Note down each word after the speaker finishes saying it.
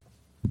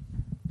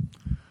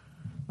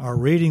Our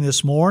reading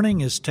this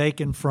morning is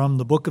taken from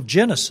the book of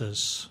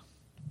Genesis.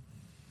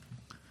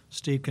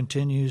 Steve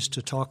continues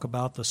to talk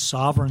about the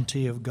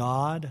sovereignty of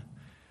God,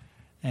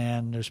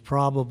 and there's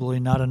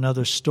probably not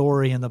another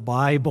story in the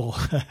Bible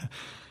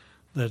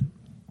that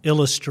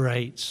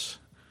illustrates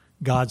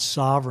God's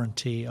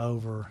sovereignty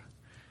over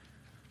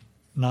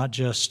not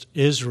just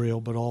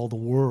Israel, but all the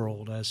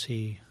world, as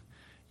He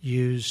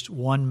used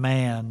one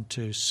man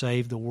to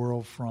save the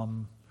world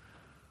from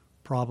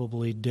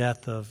probably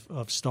death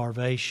of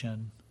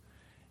starvation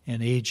in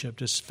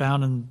Egypt. It's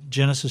found in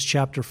Genesis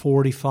chapter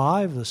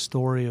 45, the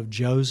story of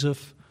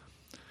Joseph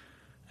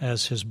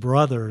as his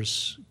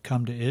brothers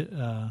come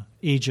to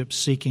Egypt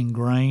seeking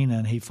grain,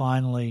 and he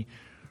finally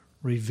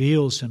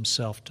reveals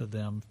himself to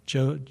them.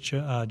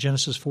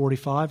 Genesis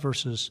 45,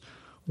 verses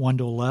 1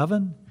 to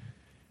 11.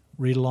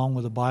 Read along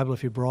with the Bible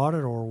if you brought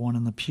it, or one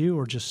in the pew,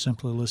 or just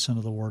simply listen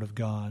to the Word of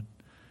God.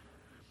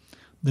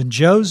 Then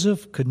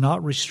Joseph could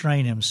not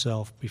restrain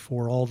himself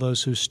before all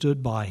those who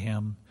stood by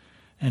him,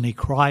 and he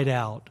cried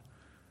out,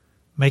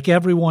 "Make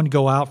everyone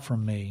go out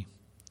from me."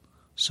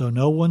 So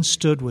no one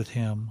stood with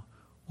him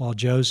while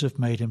Joseph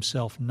made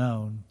himself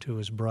known to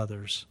his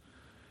brothers.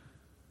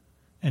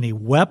 And he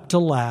wept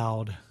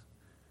aloud,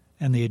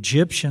 and the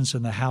Egyptians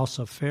in the house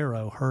of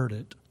Pharaoh heard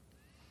it.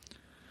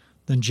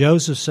 Then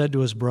Joseph said to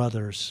his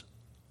brothers,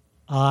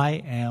 "I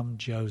am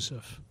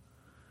Joseph.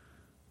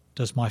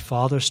 Does my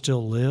father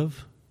still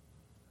live?"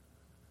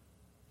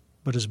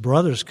 But his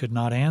brothers could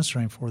not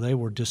answer him, for they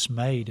were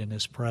dismayed in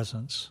his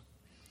presence.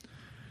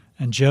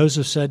 And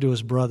Joseph said to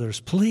his brothers,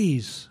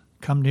 "Please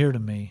come near to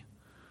me."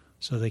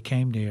 So they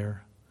came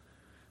near.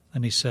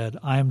 And he said,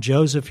 "I am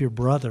Joseph, your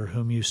brother,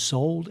 whom you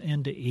sold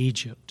into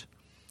Egypt.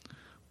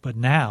 But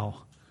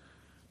now,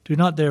 do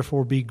not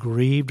therefore be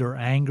grieved or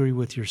angry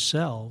with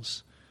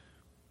yourselves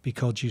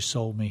because you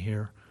sold me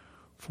here.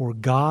 For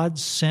God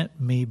sent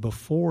me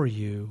before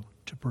you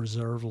to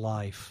preserve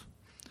life.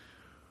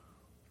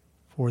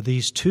 For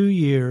these 2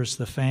 years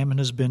the famine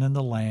has been in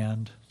the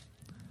land,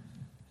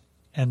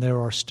 and there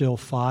are still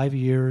 5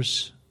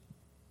 years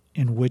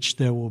in which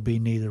there will be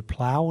neither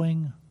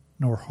plowing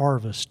nor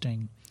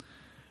harvesting.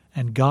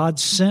 And God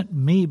sent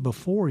me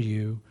before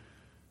you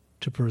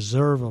to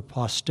preserve a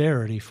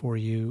posterity for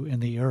you in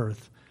the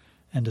earth,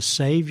 and to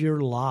save your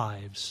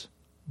lives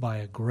by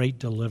a great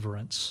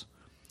deliverance.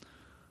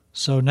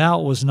 So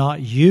now it was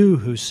not you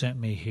who sent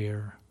me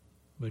here,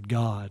 but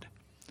God.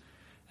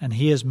 And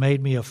He has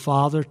made me a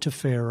father to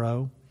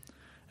Pharaoh,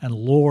 and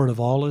lord of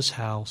all his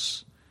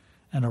house,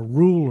 and a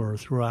ruler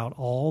throughout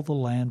all the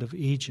land of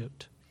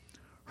Egypt.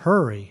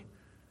 Hurry,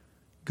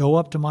 go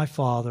up to my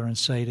father and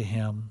say to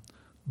him,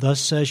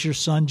 'Thus says your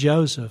son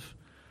Joseph,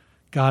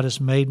 God has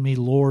made me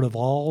lord of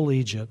all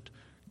Egypt.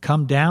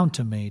 Come down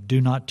to me,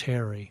 do not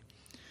tarry.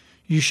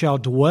 You shall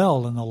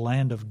dwell in the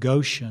land of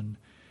Goshen,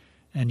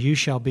 and you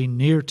shall be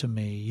near to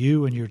me,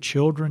 you and your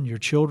children, your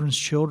children's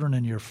children,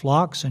 and your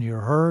flocks and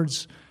your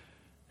herds,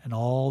 and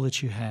all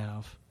that you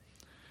have.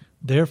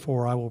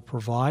 Therefore I will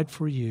provide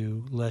for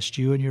you, lest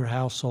you and your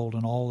household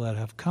and all that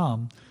have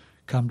come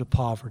to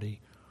poverty,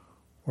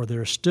 or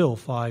there are still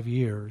 5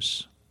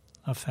 years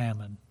of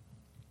famine.'"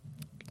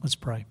 Let's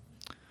pray.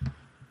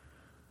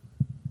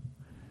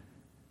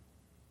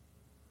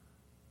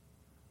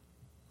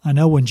 I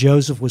know when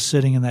Joseph was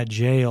sitting in that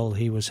jail,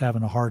 he was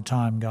having a hard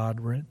time,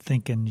 God,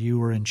 thinking you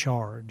were in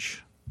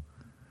charge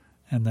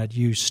and that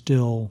you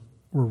still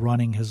were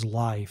running his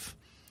life.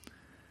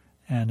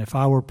 And if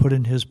I were put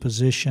in his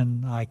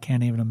position, I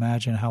can't even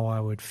imagine how I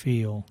would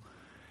feel,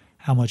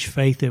 how much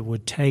faith it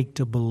would take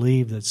to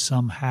believe that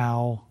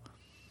somehow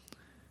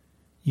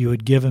you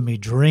had given me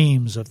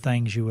dreams of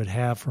things you would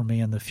have for me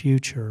in the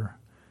future,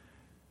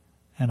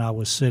 and I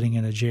was sitting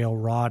in a jail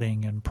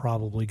rotting and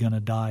probably going to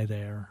die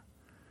there.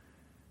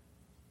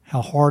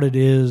 How hard it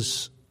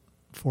is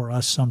for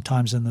us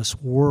sometimes in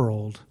this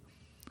world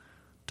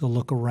to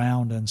look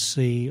around and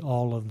see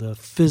all of the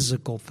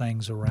physical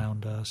things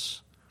around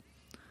us.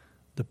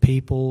 The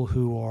people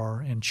who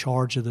are in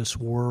charge of this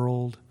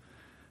world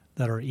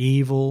that are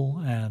evil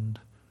and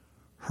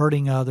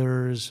hurting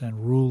others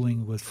and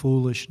ruling with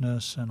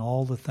foolishness and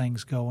all the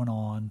things going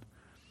on.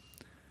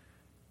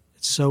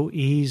 It's so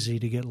easy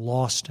to get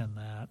lost in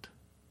that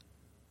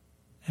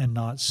and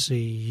not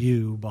see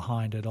you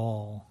behind it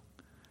all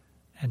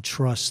and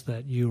trust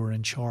that you are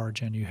in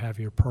charge and you have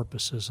your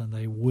purposes and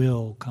they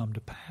will come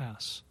to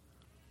pass.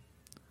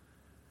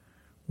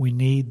 We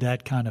need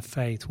that kind of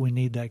faith. We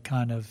need that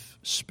kind of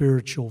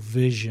spiritual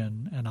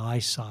vision and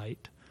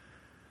eyesight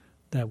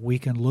that we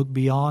can look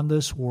beyond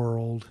this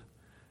world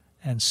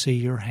and see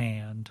your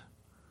hand.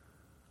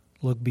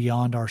 Look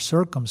beyond our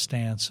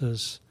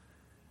circumstances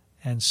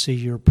and see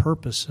your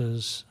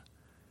purposes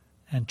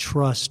and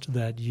trust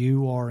that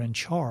you are in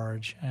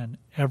charge and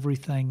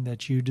everything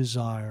that you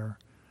desire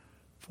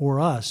for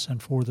us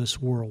and for this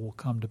world will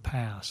come to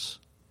pass.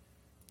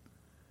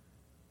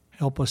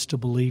 Help us to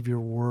believe your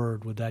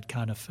word with that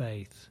kind of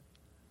faith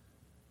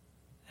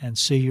and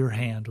see your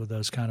hand with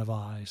those kind of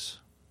eyes.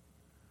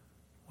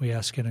 We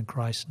ask it in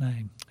Christ's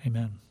name.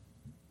 Amen.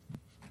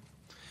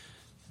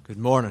 Good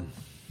morning.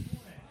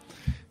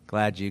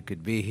 Glad you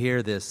could be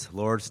here this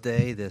Lord's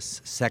Day, this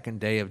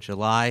second day of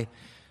July,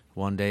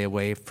 one day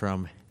away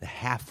from the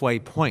halfway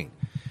point.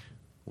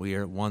 We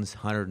are at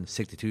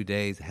 162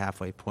 days. The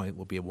halfway point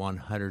will be at we're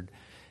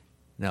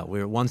at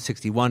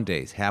 161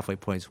 days. Halfway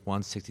point is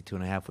 162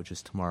 and a half, which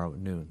is tomorrow at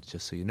noon,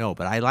 just so you know.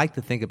 But I like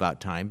to think about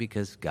time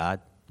because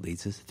God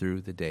leads us through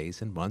the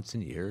days and months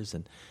and years,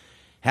 and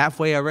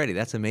halfway already.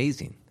 That's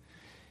amazing.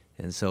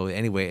 And so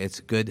anyway, it's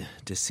good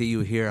to see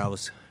you here. I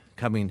was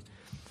coming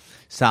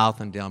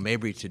south and down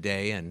Mabry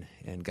today, and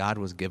God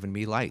was giving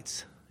me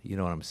lights. You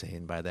know what I'm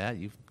saying by that.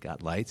 You've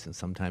got lights, and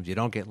sometimes you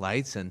don't get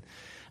lights. And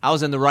I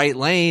was in the right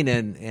lane,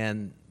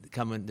 and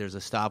there's a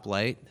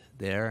stoplight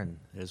there, and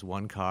there's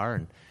one car,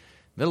 and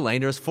middle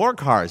lane, there's 4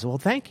 cars. Well,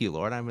 thank you,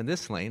 Lord. I'm in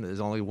this lane. There's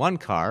only one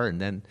car, and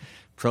then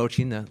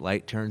approaching, the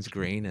light turns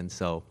green, and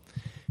so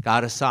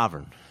God is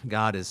sovereign.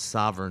 God is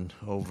sovereign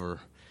over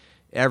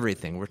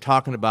everything. We're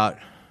talking about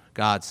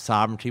God's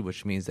sovereignty,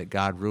 which means that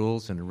God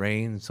rules and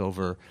reigns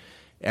over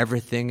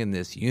everything in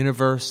this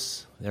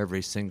universe,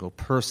 every single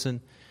person,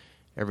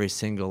 every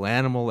single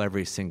animal,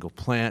 every single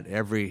plant,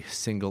 every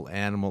single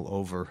animal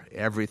over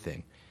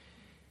everything.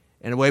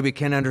 In a way we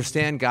can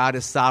understand, God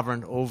is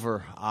sovereign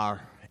over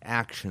our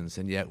actions,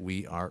 and yet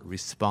we are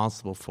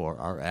responsible for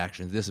our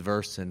actions. This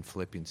verse in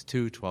Philippians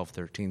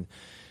 2:12-13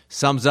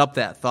 sums up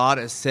that thought.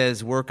 It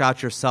says, work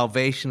out your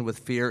salvation with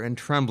fear and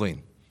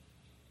trembling.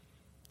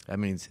 That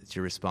means it's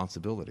your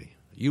responsibility.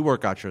 You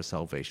work out your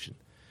salvation.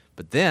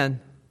 But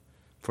then,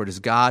 for it is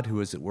God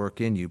who is at work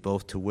in you,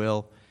 both to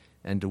will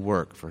and to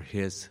work for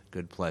his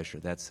good pleasure.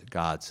 That's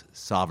God's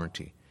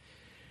sovereignty.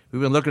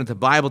 We've been looking at the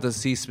Bible to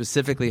see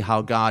specifically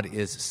how God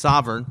is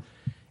sovereign,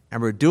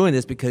 and we're doing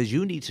this because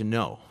you need to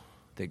know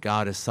that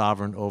God is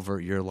sovereign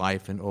over your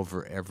life and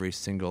over every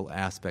single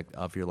aspect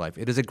of your life.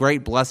 It is a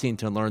great blessing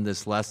to learn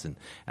this lesson.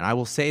 And I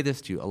will say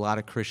this to you, a lot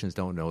of Christians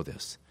don't know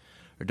this,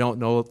 or don't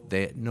know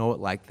it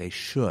like they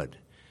should,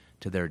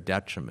 to their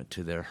detriment,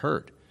 to their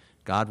hurt.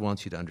 God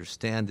wants you to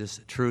understand this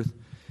truth.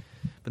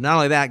 But not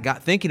only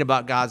that, thinking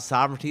about God's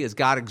sovereignty is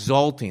God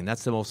exalting.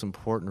 That's the most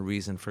important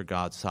reason for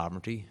God's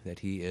sovereignty, that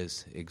he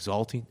is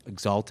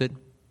exalted.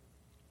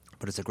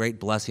 But it's a great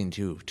blessing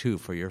too,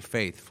 for your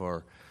faith,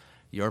 for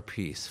your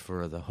peace,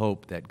 for the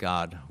hope that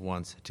God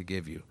wants to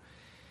give you.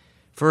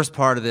 First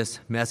part of this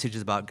message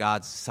is about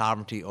God's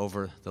sovereignty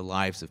over the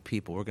lives of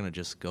people. We're going to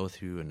just go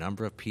through a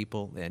number of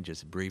people and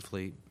just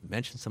briefly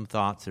mention some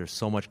thoughts. There's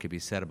so much could be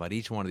said about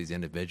each one of these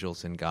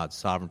individuals in God's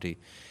sovereignty.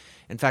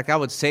 In fact, I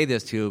would say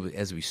this to you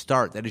as we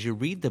start, that as you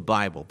read the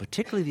Bible,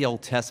 particularly the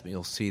Old Testament,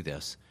 you'll see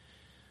this.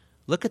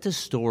 Look at the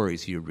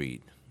stories you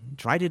read.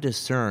 Try to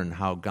discern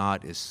how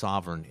God is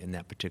sovereign in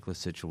that particular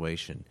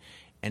situation.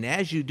 And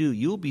as you do,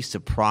 you'll be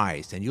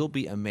surprised, and you'll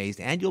be amazed,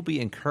 and you'll be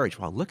encouraged.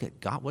 Wow, look at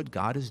God, what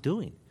God is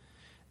doing.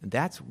 And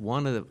that's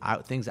one of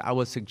the things I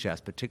would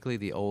suggest, particularly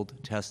the Old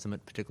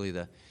Testament, particularly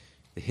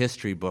the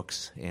history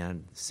books,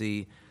 and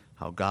see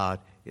how God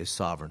is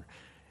sovereign.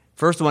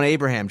 First one,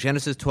 Abraham,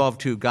 Genesis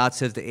 12:2. God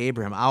says to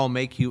Abraham, I will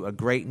make you a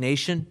great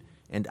nation,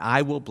 and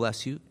I will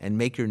bless you, and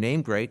make your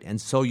name great, and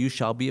so you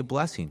shall be a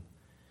blessing.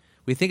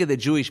 We think of the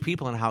Jewish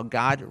people and how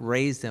God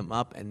raised them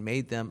up and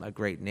made them a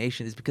great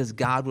nation. It's because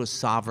God was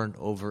sovereign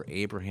over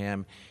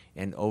Abraham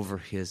and over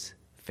his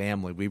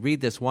family. We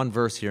read this one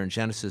verse here in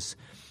Genesis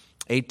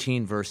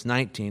 18, verse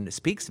 19. It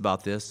speaks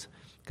about this.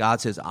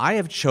 God says, I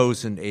have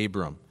chosen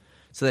Abram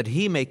so that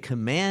he may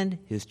command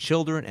his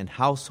children and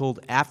household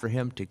after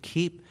him to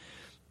keep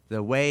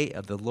the way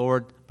of the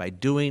Lord by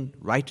doing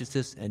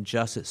righteousness and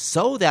justice,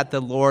 so that the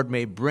Lord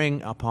may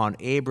bring upon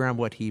Abraham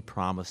what he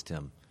promised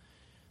him.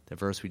 The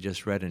verse we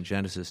just read in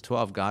Genesis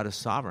 12, God is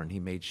sovereign. He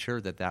made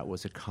sure that that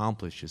was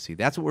accomplished, you see.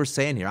 That's what we're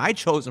saying here. I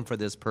chose him for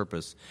this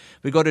purpose.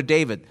 We go to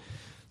David.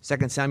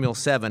 2 Samuel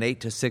 7,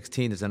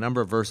 8-16 is a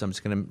number of verses. I'm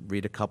just going to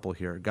read a couple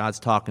here. God's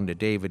talking to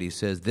David. He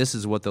says, this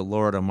is what the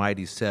Lord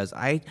Almighty says.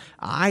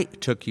 I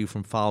took you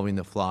from following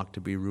the flock to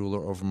be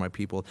ruler over my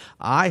people.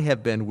 I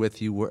have been with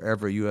you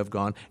wherever you have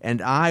gone,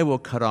 and I will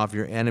cut off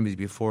your enemies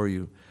before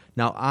you.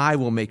 Now I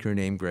will make your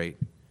name great.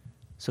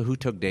 So who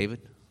took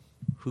David?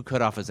 Who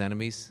cut off his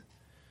enemies?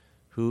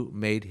 Who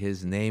made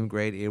his name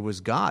great? It was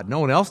God. No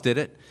one else did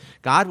it.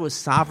 God was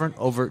sovereign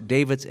over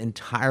David's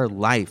entire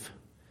life,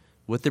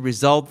 with the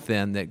result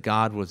then that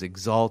God was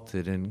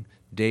exalted and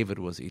David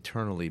was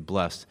eternally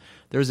blessed.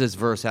 There's this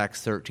verse,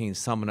 Acts 13,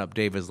 summing up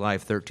David's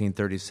life,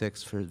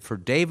 13:36. For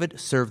David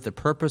served the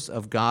purpose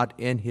of God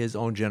in his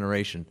own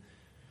generation.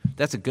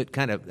 That's a good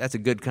kind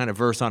of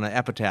verse on an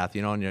epitaph,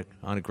 on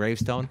a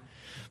gravestone.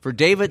 For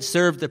David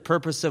served the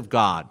purpose of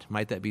God.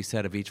 Might that be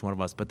said of each one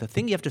of us? But the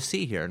thing you have to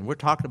see here, and we're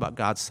talking about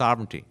God's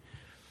sovereignty,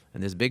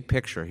 and this big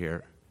picture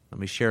here, let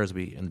me share as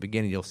in the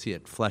beginning, you'll see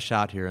it flesh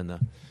out here in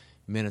the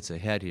minutes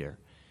ahead here.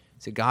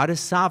 See, God is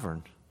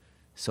sovereign,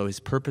 so his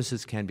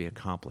purposes can be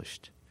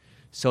accomplished,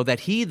 so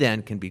that he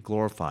then can be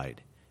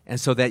glorified, and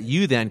so that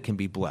you then can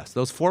be blessed.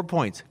 Those 4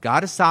 points.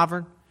 God is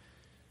sovereign,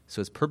 so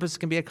his purpose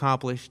can be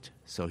accomplished,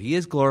 so he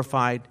is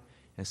glorified,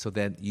 and so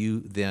that you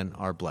then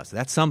are blessed.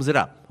 That sums it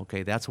up.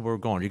 Okay, that's where we're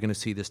going. You're going to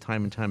see this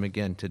time and time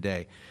again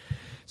today.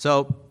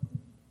 So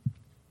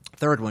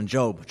Third one,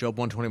 Job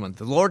 121.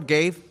 The Lord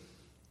gave,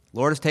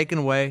 Lord has taken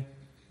away,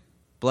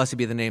 blessed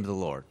be the name of the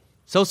Lord.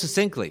 So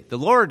succinctly, the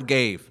Lord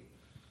gave,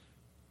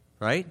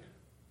 right?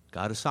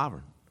 God is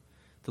sovereign.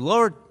 The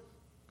Lord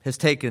has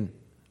taken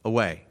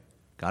away.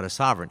 God is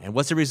sovereign. And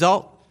what's the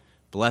result?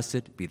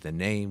 Blessed be the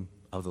name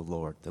of the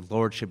Lord. The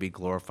Lord should be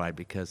glorified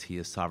because he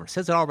is sovereign. It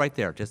says it all right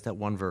there, just that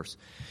one verse.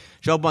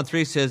 Job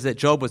 1:3 says that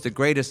Job was the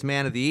greatest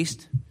man of the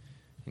East,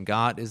 and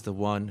God is the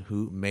one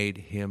who made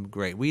him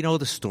great. We know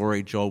the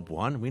story, Job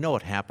 1. We know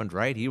what happened,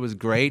 right? He was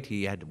great.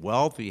 He had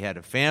wealth. He had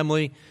a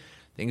family.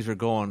 Things were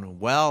going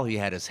well. He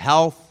had his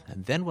health.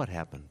 And then what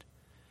happened?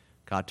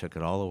 God took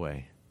it all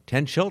away.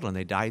 10 children,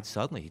 they died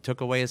suddenly. He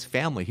took away his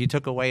family. He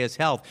took away his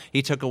health.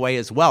 He took away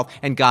his wealth.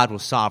 And God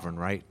was sovereign,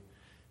 right?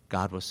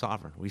 God was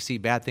sovereign. We see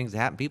bad things that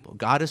happen to people.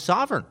 God is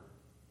sovereign.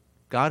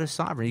 God is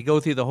sovereign. You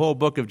go through the whole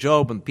book of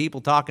Job and people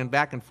talking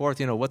back and forth,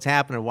 what's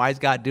happening? Why is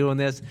God doing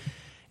this?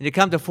 And you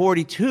come to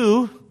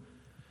 42,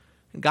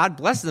 and God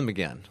blesses them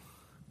again.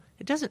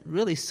 It doesn't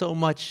really so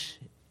much,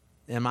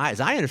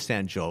 as I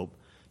understand Job,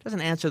 it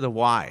doesn't answer the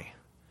why.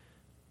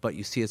 But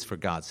you see it's for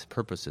God's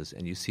purposes,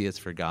 and you see it's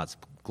for God's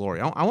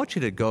glory. I want you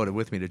to go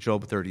with me to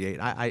Job 38.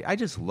 I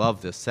just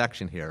love this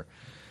section here.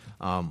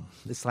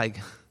 It's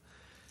like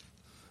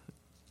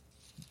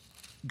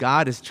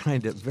God is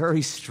trying to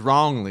very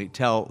strongly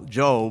tell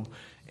Job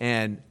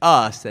and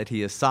us that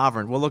he is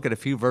sovereign. We'll look at a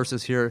few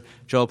verses here.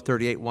 Job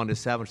 38,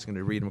 1-7. I'm just going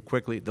to read them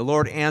quickly. The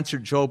Lord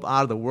answered Job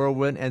out of the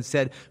whirlwind and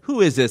said, "Who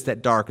is this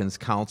that darkens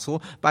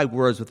counsel by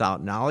words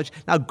without knowledge?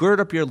 Now gird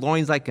up your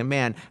loins like a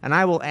man, and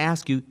I will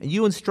ask you, and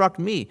you instruct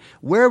me.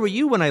 Where were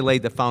you when I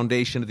laid the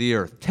foundation of the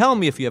earth? Tell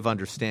me if you have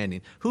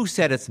understanding. Who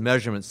set its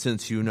measurements,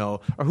 since you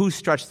know? Or who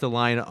stretched the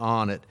line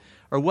on it?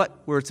 Or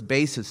what were its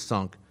bases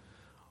sunk?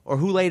 Or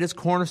who laid its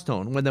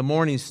cornerstone when the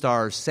morning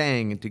stars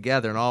sang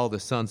together and all the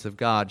sons of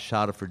God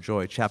shouted for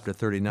joy?" Chapter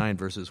 39,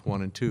 verses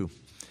 1 and 2.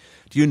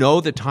 Do you know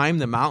the time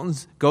the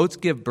mountains goats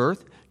give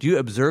birth? Do you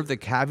observe the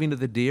calving of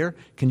the deer?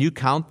 Can you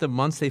count the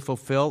months they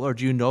fulfill, or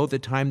do you know the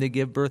time they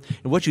give birth?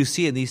 And what you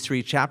see in these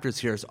 3 chapters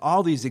here is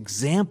all these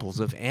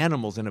examples of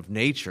animals and of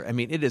nature. I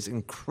mean, it is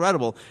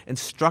incredible,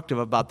 instructive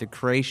about the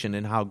creation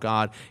and how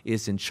God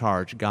is in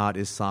charge. God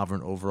is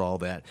sovereign over all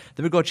that.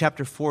 Then we go to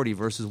chapter 40,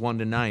 verses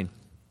 1-9.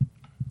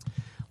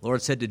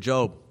 Lord said to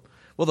Job,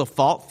 "Will the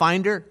fault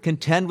finder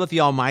contend with the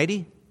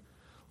Almighty?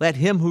 Let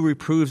him who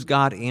reproves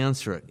God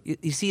answer it."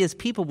 You see, as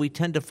people, we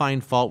tend to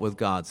find fault with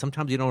God.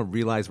 Sometimes you don't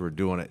realize we're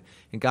doing it.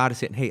 And God is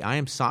saying, "Hey, I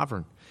am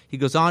sovereign." He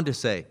goes on to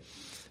say,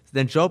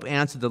 then Job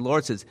answered, the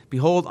Lord says,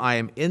 "Behold, I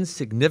am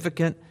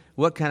insignificant.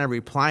 What can I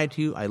reply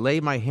to you? I lay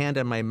my hand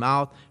on my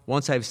mouth.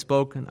 Once I have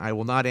spoken, I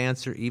will not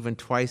answer. Even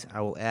twice,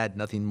 I will add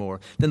nothing more."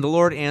 Then the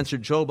Lord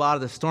answered Job out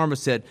of the storm and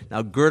said,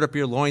 "Now gird up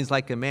your loins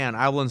like a man.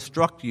 I will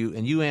instruct you,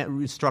 and you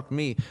instruct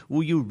me.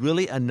 Will you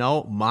really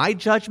annul my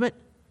judgment,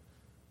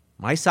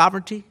 my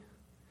sovereignty?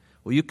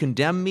 Will you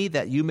condemn me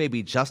that you may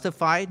be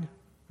justified?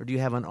 Or do you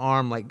have an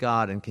arm like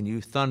God, and can you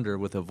thunder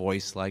with a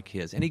voice like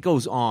his?" And he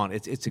goes on.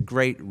 It's a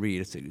great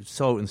read. It's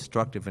so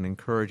instructive and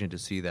encouraging to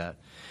see that.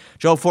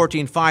 Job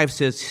 14:5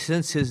 says,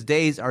 "Since his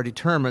days are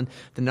determined,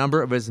 the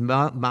number of his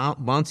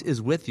months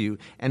is with you,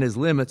 and his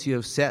limits you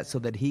have set so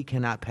that he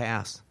cannot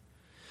pass."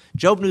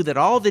 Job knew that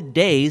all the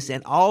days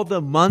and all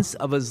the months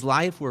of his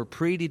life were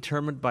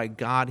predetermined by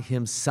God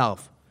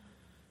himself.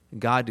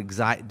 God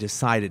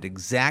decided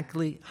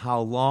exactly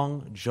how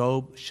long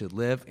Job should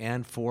live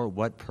and for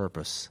what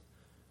purpose.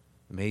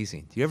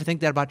 Amazing. Do you ever think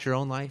that about your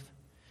own life?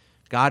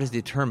 God has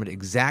determined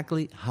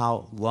exactly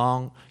how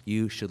long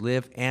you should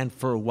live and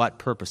for what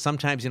purpose.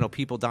 Sometimes,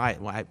 people die.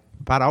 Well,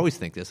 I always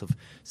think this of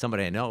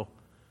somebody I know.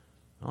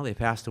 Well, they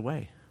passed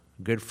away.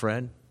 A good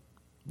friend,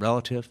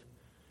 relative.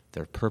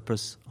 Their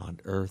purpose on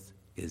earth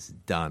is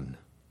done.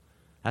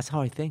 That's how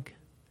I think.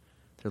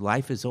 Their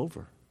life is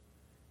over.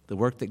 The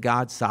work that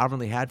God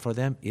sovereignly had for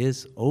them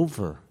is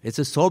over. It's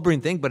a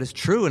sobering thing, but it's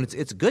true, and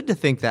it's good to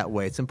think that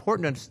way. It's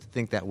important to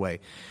think that way.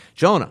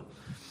 Jonah.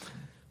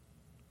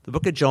 The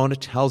book of Jonah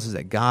tells us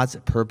that God's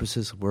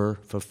purposes were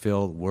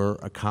fulfilled, were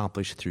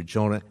accomplished through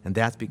Jonah, and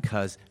that's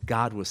because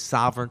God was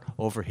sovereign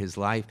over his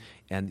life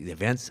and the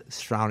events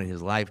surrounding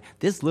his life.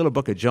 This little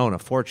book of Jonah,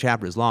 4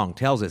 chapters long,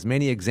 tells us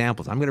many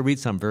examples. I'm going to read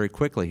some very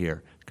quickly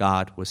here.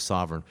 God was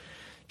sovereign.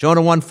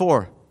 Jonah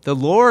 1:4, "The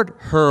Lord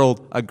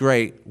hurled a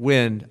great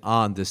wind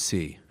on the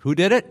sea." Who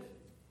did it?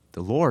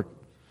 The Lord.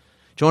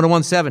 Jonah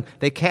 1:7,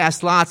 "They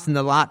cast lots, and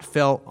the lot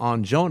fell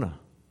on Jonah,"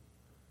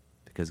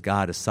 because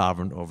God is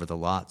sovereign over the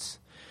lots.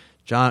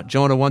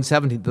 Jonah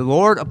 1:17, "The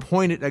Lord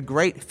appointed a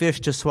great fish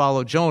to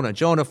swallow Jonah."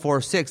 Jonah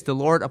 4:6, "The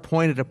Lord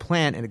appointed a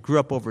plant, and it grew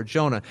up over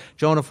Jonah."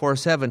 Jonah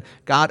 4:7,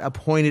 "God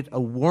appointed a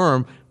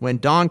worm when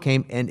dawn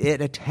came, and it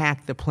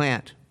attacked the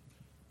plant."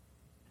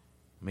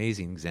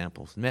 Amazing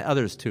examples. And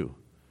others too.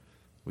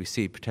 We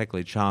see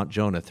particularly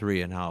Jonah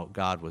 3 and how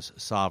God was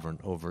sovereign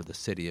over the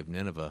city of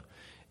Nineveh.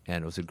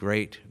 And it was a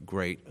great,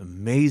 great,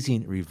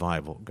 amazing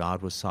revival.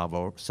 God was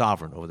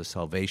sovereign over the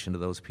salvation of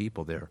those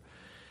people there.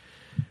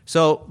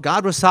 So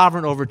God was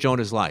sovereign over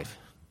Jonah's life.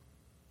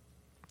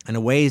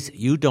 In ways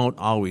you don't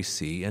always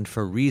see, and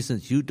for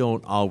reasons you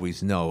don't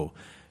always know,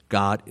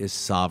 God is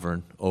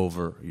sovereign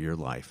over your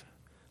life.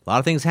 A lot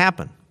of things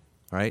happen,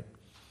 right?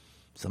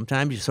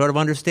 Sometimes you sort of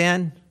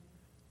understand,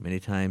 many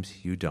times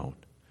you don't.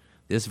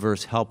 This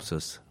verse helps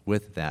us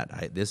with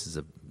that. This is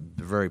a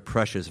very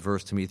precious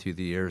verse to me through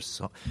the years.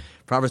 So,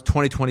 Proverbs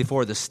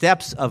 20:24, the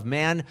steps of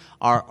man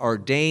are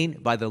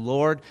ordained by the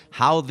Lord.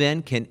 How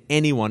then can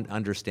anyone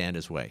understand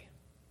his way?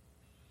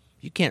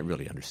 You can't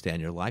really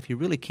understand your life. You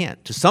really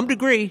can't. To some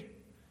degree,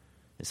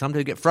 and sometimes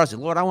you get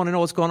frustrated. Lord, I want to know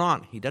what's going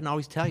on. He doesn't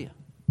always tell you.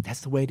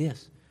 That's the way it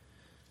is.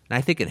 And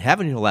I think in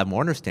heaven you'll have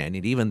more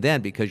understanding. Even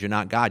then, because you're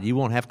not God, you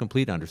won't have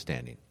complete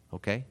understanding,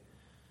 okay?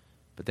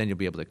 But then you'll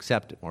be able to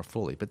accept it more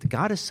fully. But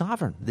God is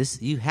sovereign.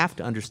 You have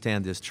to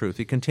understand this truth.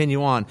 We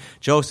continue on.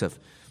 Joseph,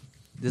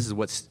 this is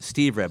what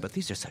Steve read, but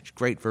these are such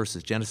great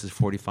verses. Genesis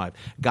 45.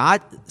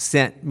 God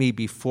sent me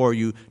before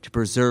you to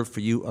preserve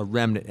for you a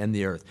remnant in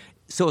the earth.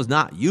 So it's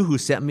not you who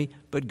sent me,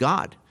 but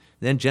God.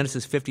 Then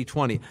Genesis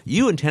 50:20.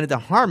 You intended to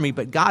harm me,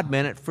 but God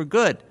meant it for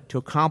good, to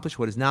accomplish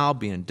what is now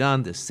being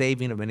done, the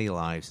saving of many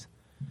lives.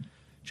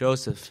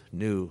 Joseph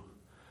knew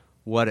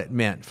what it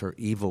meant for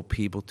evil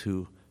people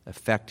to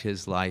affect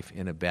his life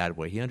in a bad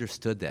way. He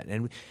understood that.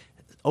 And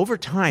over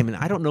time, and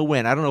I don't know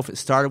when, I don't know if it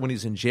started when he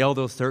was in jail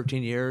those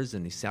 13 years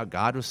and he saw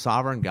God was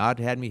sovereign, God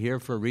had me here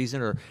for a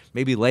reason, or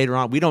maybe later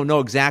on. We don't know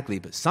exactly,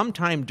 but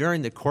sometime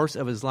during the course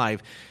of his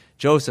life,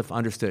 Joseph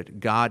understood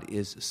God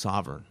is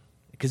sovereign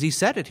because he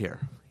said it here.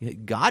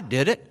 God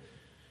did it.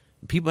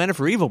 People meant it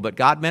for evil, but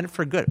God meant it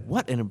for good.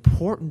 What an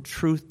important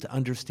truth to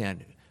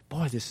understand.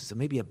 Boy, this is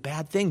maybe a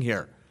bad thing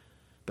here,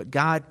 but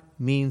God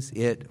means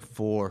it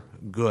for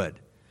good.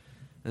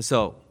 And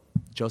so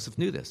Joseph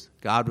knew this.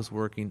 God was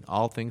working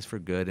all things for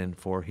good and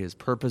for his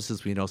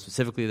purposes. We know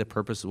specifically the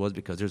purpose was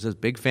because there's this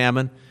big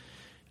famine.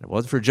 And it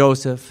wasn't for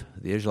Joseph.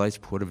 The Israelites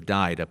would have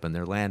died up in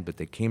their land, but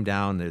they came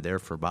down. They're there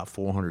for about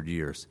 400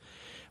 years.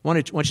 I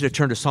want you to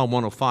turn to Psalm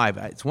 105.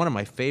 It's one of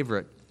my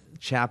favorite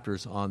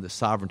chapters on the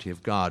sovereignty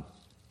of God.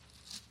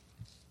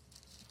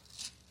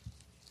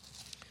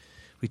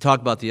 We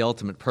talk about the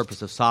ultimate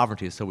purpose of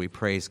sovereignty, so we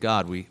praise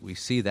God. We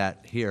see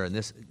that here in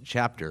this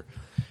chapter.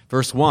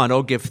 Verse 1,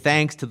 oh, give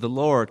thanks to the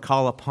Lord,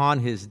 call upon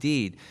his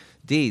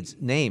deeds,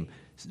 name.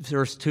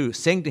 Verse 2,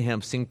 sing to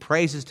him, sing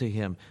praises to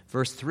him.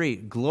 Verse 3,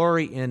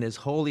 glory in his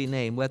holy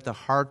name. Let the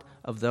heart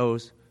of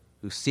those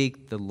who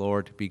seek the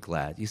Lord be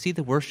glad. You see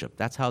the worship.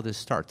 That's how this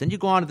starts. Then you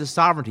go on to the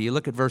sovereignty. You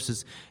look at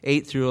verses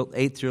 8 through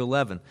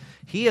 11.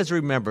 He has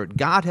remembered,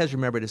 God has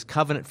remembered his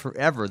covenant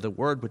forever, the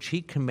word which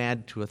he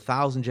commanded to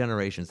 1,000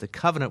 generations, the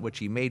covenant which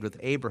he made with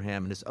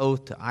Abraham and his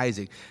oath to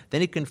Isaac.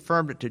 Then he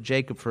confirmed it to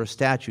Jacob for a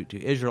statute,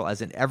 to Israel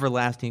as an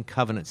everlasting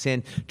covenant,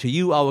 saying, to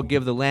you I will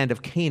give the land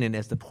of Canaan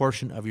as the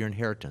portion of your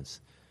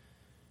inheritance.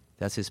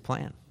 That's his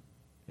plan.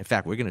 In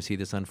fact, we're going to see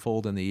this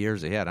unfold in the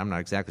years ahead. I'm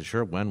not exactly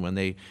sure when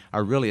they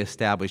are really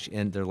established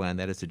in their land.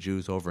 That is the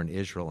Jews over in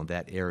Israel and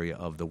that area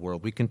of the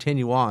world. We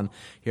continue on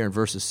here in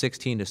verses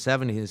 16 to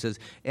 17. It says,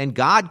 and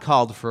God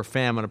called for a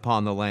famine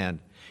upon the land.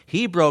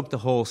 He broke the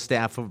whole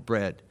staff of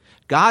bread.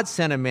 God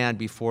sent a man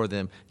before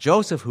them,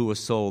 Joseph, who was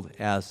sold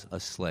as a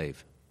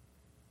slave.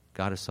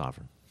 God is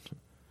sovereign.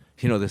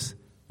 You know, this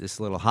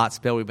little hot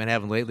spell we've been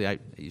having lately, as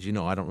you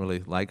know, I don't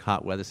really like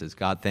hot weather. It says,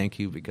 God, thank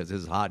you, because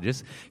this is hot.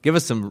 Just give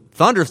us some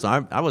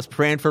thunderstorm. I was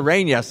praying for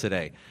rain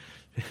yesterday.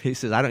 He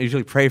says, I don't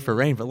usually pray for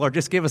rain, but Lord,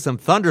 just give us some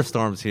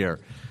thunderstorms here.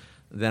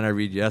 Then I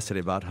read yesterday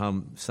about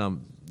how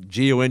some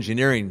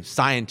geoengineering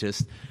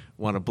scientists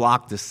want to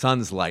block the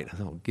sun's light. I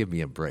thought, give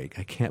me a break.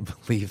 I can't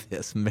believe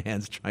this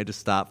man's trying to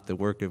stop the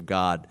work of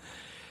God.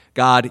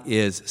 God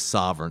is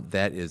sovereign.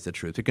 That is the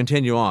truth. To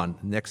continue on,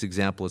 next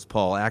example is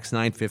Paul, Acts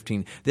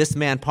 9:15. This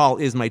man, Paul,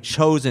 is my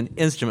chosen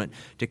instrument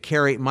to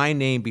carry my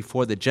name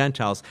before the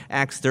Gentiles.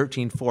 Acts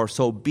 13:4.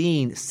 So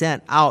being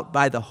sent out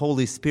by the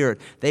Holy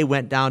Spirit, they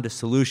went down to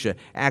Seleucia.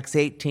 Acts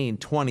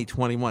 18:20,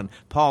 21.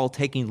 Paul,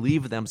 taking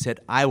leave of them, said,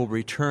 I will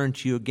return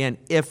to you again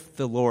if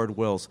the Lord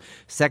wills.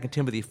 2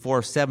 Timothy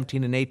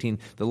 4:17 and 18.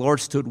 The Lord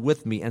stood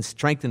with me and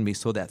strengthened me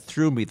so that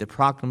through me the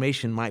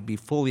proclamation might be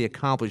fully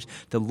accomplished.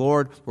 The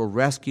Lord will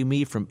rescue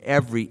me from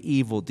every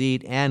evil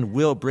deed and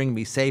will bring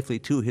me safely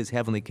to his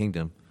heavenly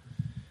kingdom.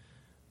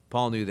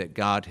 Paul knew that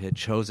God had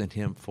chosen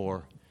him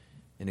for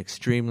an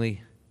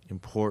extremely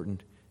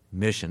important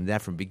mission,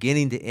 that from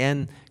beginning to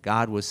end,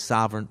 God was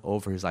sovereign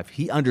over his life.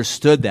 He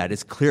understood that.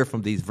 It's clear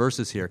from these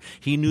verses here.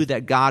 He knew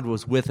that God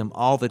was with him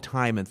all the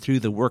time, and through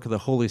the work of the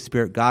Holy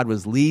Spirit, God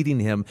was leading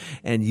him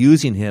and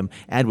using him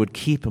and would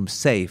keep him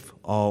safe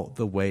all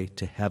the way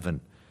to heaven.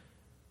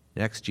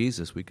 Next,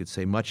 Jesus. We could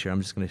say much here.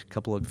 I'm just going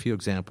to a few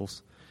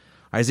examples.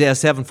 Isaiah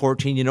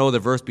 7:14, you know the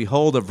verse,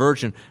 behold, a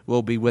virgin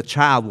will be with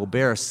child, will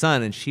bear a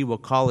son, and she will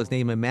call his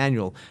name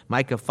Emmanuel.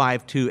 Micah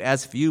 5:2,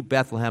 as for you,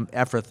 Bethlehem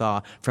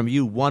Ephrathah, from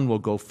you one will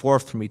go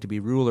forth for me to be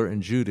ruler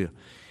in Judah.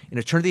 In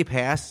eternity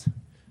past,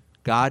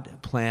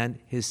 God planned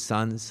his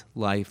son's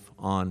life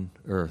on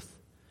earth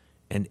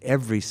and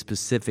every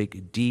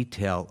specific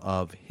detail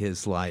of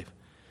his life.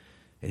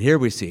 And here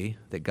we see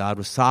that God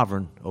was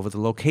sovereign over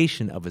the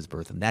location of his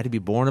birth, and that to be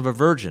born of a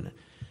virgin.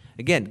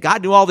 Again,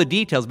 God knew all the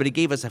details, but he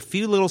gave us a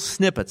few little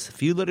snippets, a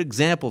few little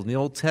examples in the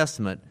Old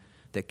Testament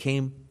that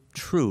came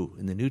true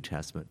in the New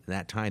Testament, in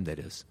that time that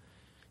is,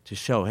 to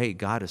show, hey,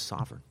 God is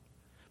sovereign.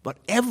 But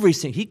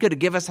he could have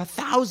given us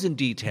 1,000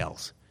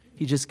 details.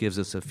 He just gives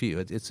us a few.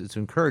 It's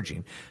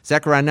encouraging.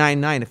 Zechariah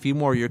 9:9, a few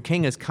more. Your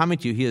king is coming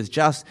to you. He is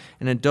just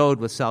and endowed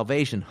with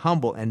salvation,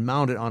 humble and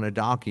mounted on a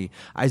donkey.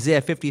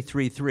 Isaiah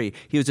 53:3,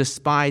 he was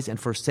despised and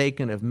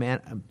forsaken of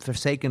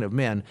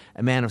men,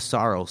 a man of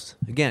sorrows.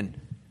 Again,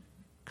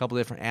 a couple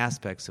different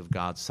aspects of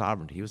God's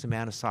sovereignty. He was a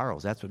man of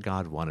sorrows. That's what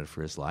God wanted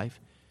for his life.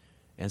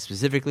 And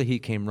specifically, he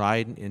came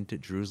riding into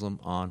Jerusalem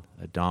on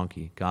a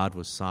donkey. God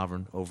was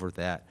sovereign over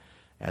that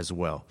as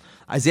well.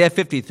 Isaiah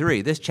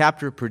 53, this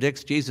chapter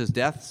predicts Jesus'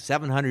 death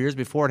 700 years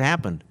before it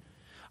happened.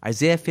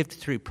 Isaiah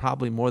 53,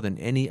 probably more than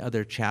any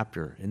other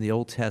chapter in the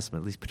Old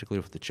Testament, at least particularly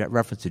with the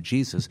reference to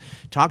Jesus,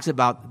 talks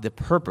about the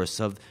purpose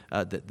of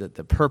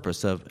the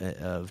purpose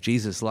of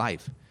Jesus'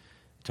 life.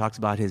 It talks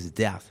about his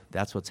death.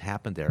 That's what's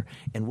happened there.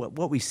 And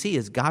what we see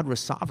is God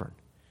was sovereign.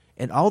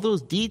 And all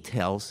those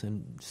details,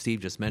 and Steve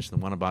just mentioned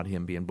the one about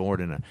him being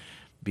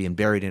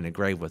buried in a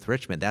grave with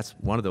rich men. That's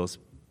one of those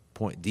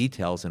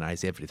details in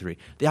Isaiah 53.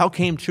 They all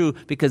came true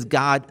because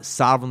God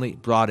sovereignly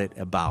brought it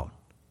about.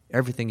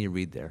 Everything you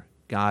read there,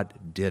 God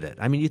did it.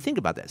 I mean, you think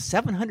about that.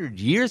 700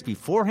 years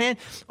beforehand,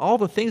 all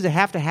the things that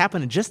have to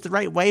happen in just the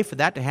right way for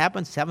that to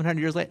happen 700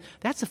 years later,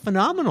 that's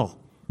phenomenal.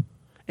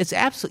 It's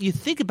absolutely, you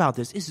think about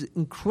this, it's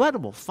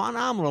incredible,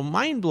 phenomenal,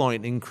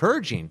 mind-blowing,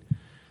 encouraging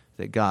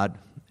that God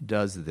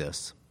does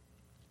this.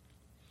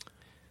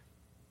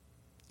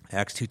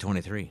 Acts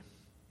 2:23.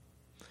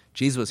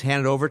 Jesus was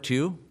handed over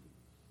to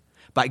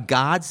by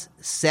God's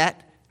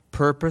set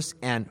purpose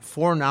and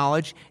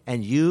foreknowledge,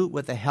 and you,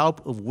 with the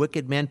help of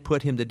wicked men,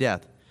 put him to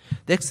death.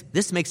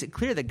 This makes it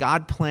clear that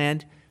God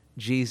planned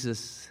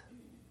Jesus'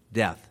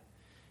 death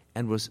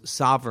and was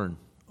sovereign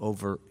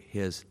over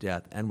his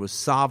death and was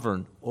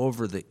sovereign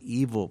over the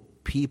evil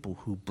people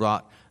who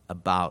brought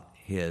about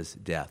his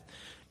death.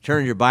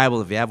 Turn your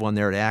Bible, if you have one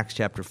there, to Acts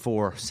chapter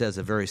 4, says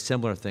a very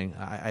similar thing.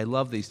 I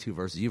love these two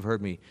verses. You've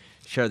heard me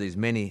share these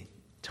many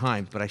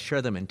times, but I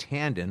share them in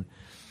tandem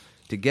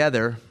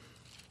together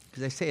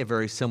because they say a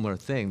very similar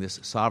thing, this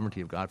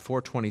sovereignty of God.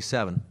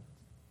 4:27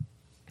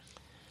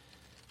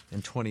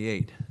 and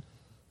 28.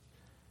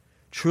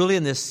 Truly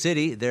in this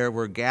city there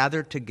were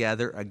gathered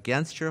together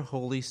against your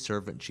holy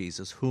servant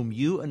Jesus, whom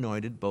you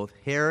anointed, both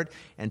Herod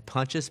and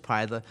Pontius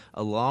Pilate,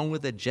 along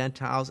with the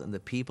Gentiles and the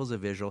peoples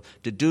of Israel,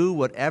 to do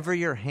whatever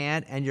your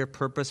hand and your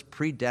purpose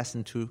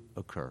predestined to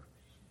occur.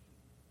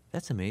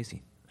 That's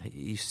amazing.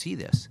 You see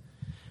this.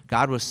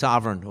 God was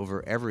sovereign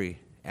over every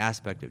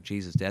aspect of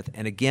Jesus' death,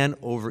 and again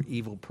over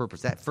evil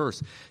purpose. That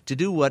first, to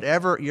do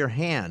whatever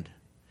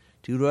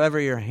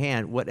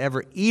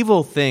whatever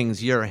evil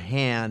things your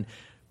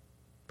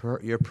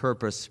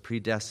purpose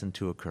predestined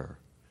to occur.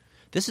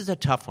 This is a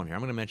tough one here.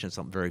 I'm going to mention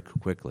something very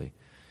quickly.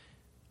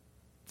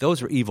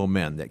 Those were evil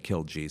men that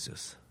killed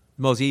Jesus.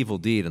 The most evil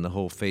deed in the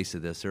whole face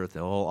of this earth,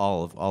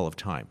 all of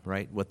time,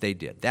 right? What they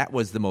did. That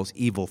was the most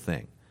evil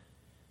thing.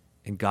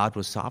 And God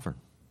was sovereign.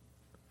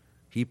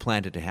 He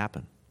planned it to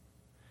happen.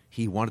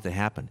 He wanted it to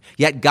happen.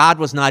 Yet God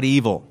was not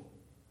evil.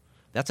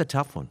 That's a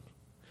tough one.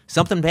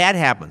 Something bad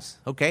happens,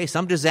 okay?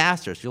 Some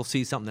disasters. You'll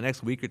see something the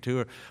next week or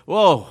two.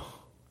 Whoa,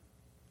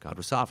 God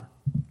was sovereign.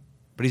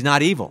 But he's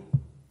not evil.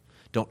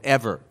 Don't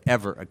ever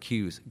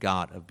accuse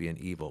God of being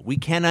evil. We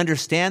can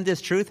understand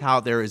this truth,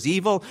 how there is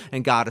evil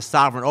and God is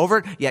sovereign over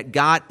it, yet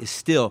God is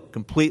still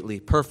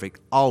completely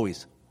perfect,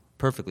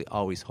 perfectly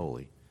always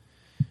holy.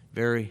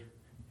 Very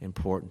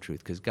important truth,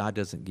 because God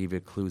doesn't give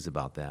you clues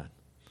about that.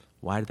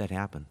 Why did that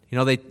happen? You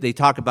know, they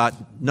talk about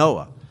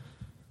Noah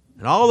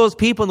and all those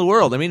people in the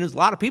world. I mean, there's a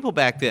lot of people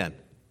back then.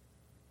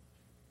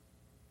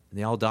 And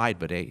they all died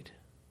but 8.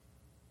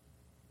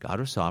 God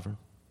was sovereign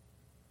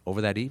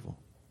over that evil,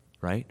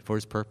 right? For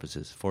his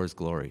purposes, for his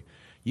glory.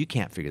 You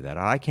can't figure that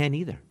out. I can't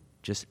either.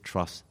 Just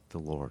trust the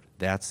Lord.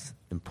 That's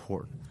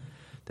important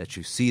that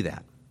you see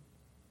that.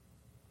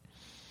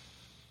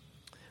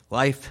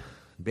 Life,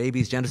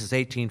 babies, Genesis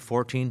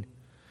 18:14.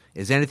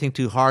 Is anything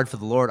too hard for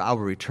the Lord? I will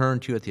return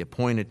to you at the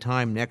appointed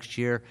time next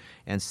year,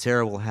 and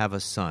Sarah will have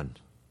a son.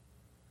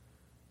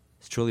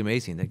 It's truly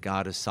amazing that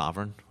God is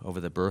sovereign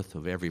over the birth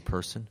of every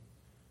person.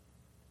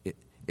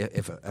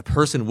 If a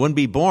person wouldn't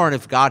be born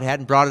if God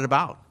hadn't brought it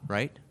about,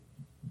 right?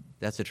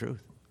 That's the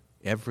truth.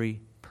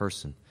 Every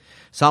person.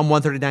 Psalm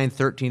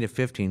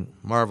 139:13-15,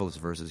 marvelous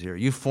verses here.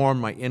 You formed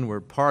my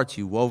inward parts.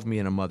 You wove me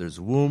in a mother's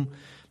womb.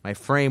 My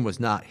frame was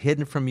not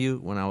hidden from you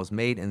when I was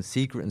made in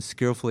secret and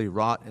skillfully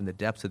wrought in the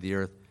depths of the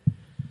earth.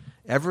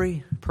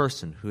 Every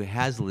person who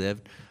has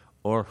lived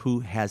or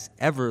who has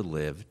ever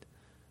lived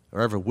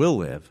or ever will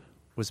live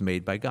was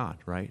made by God,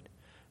 right?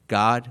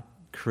 God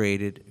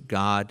created,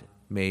 God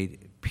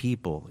made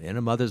people in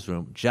a mother's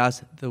womb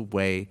just the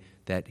way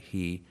that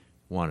he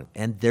wanted.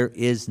 And there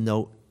is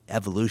no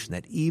evolution.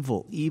 That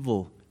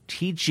evil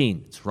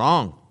teaching, it's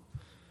wrong.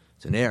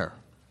 It's an error.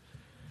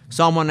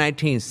 Psalm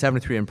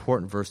 119:73,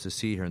 important verse to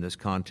see here in this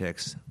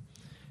context.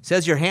 It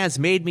says, your hands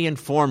made me and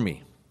formed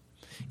me.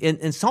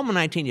 In Psalm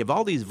 19, you have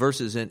all these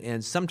verses,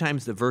 and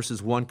sometimes the verse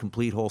is one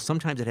complete whole.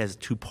 Sometimes it has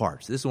two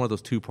parts. This is one of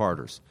those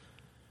two-parters.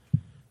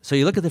 So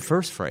you look at the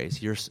first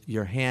phrase,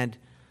 your hands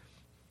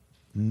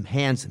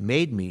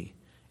made me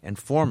and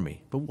formed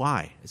me. But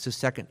why? It's the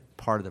second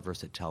part of the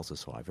verse that tells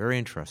us why. Very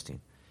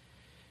interesting.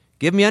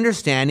 Give me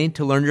understanding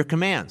to learn your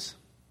commands.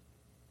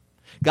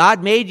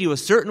 God made you a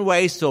certain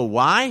way, so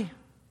why?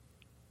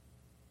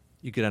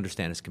 You could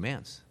understand his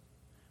commands.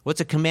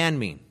 What's a command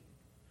mean?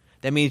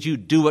 That means you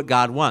do what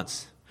God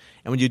wants.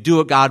 And when you do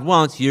what God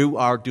wants, you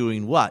are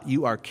doing what?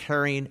 You are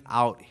carrying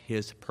out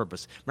his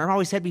purpose. Remember how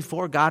we said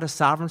before, God is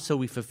sovereign, so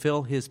we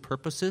fulfill his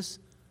purposes?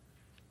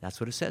 That's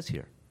what it says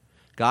here.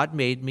 God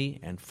made me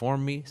and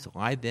formed me, so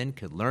I then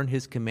could learn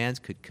his commands,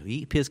 could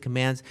keep his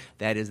commands.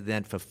 That is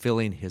then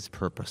fulfilling his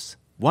purpose.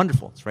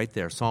 Wonderful. It's right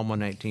there, Psalm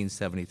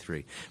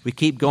 119:73. We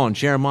keep going.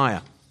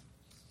 Jeremiah.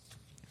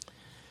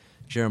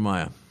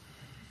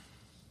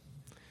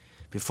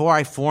 Before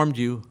I formed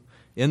you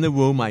in the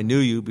womb, I knew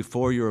you.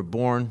 Before you were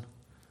born,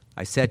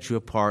 I set you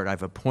apart.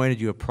 I've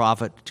appointed you a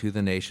prophet to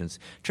the nations.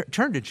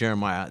 Turn to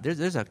Jeremiah.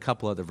 There's a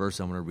couple other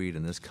verses I'm going to read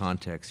in this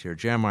context here.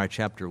 Jeremiah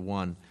chapter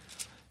 1,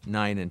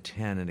 9 and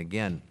 10. And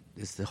again,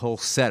 it's the whole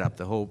setup,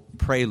 the whole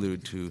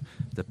prelude to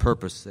the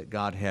purpose that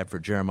God had for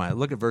Jeremiah.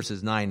 Look at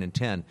verses 9 and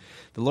 10.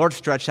 The Lord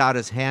stretched out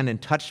his hand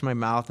and touched my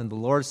mouth, and the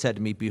Lord said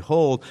to me,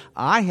 behold,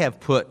 I have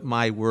put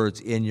my words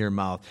in your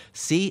mouth.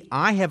 See,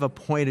 I have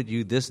appointed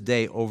you this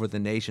day over the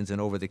nations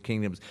and over the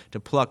kingdoms, to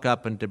pluck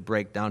up and to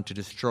break down, to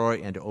destroy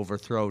and to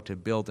overthrow, to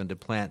build and to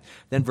plant.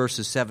 Then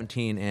verses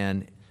 17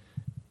 and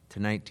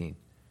to 19.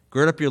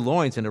 Gird up your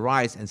loins and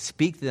arise and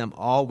speak to them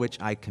all which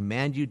I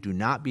command you. Do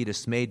not be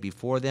dismayed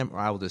before them, or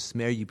I will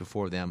dismay you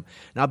before them.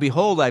 Now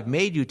behold, I have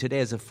made you today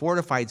as a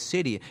fortified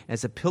city,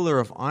 as a pillar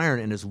of iron,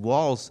 and as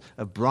walls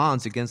of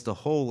bronze against the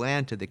whole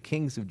land, to the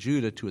kings of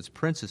Judah, to its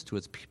princes, to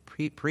its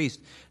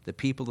priests, the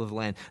people of the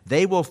land.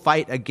 They will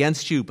fight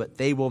against you, but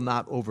they will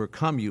not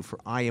overcome you, for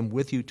I am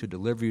with you to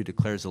deliver you,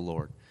 declares the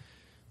Lord.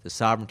 The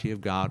sovereignty of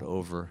God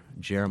over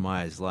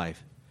Jeremiah's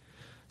life.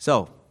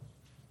 So,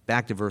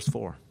 back to verse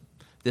 4.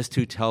 This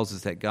too tells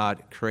us that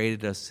God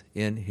created us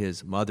in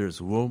his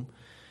mother's womb.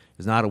 It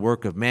was not a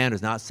work of man. It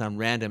was not some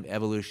random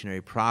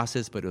evolutionary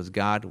process, but it was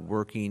God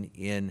working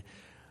in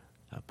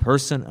a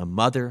person, a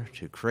mother,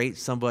 to create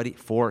somebody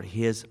for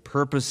his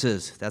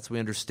purposes. That's what we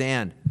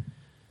understand.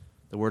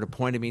 The word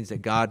appointed means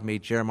that God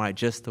made Jeremiah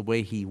just the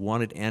way he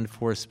wanted and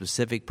for a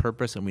specific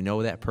purpose, and we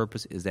know that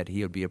purpose is that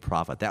he would be a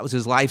prophet. That was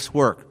his life's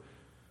work,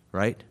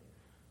 right?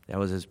 That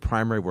was his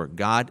primary work.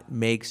 God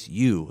makes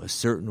you a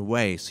certain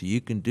way so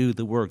you can do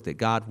the work that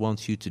God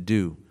wants you to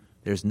do.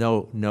 There's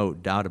no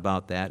doubt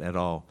about that at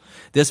all.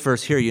 This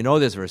verse here, you know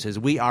this verse, says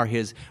we are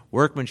his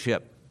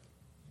workmanship,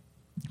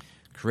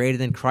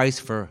 created in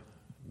Christ for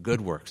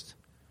good works,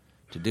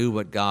 to do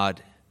what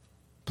God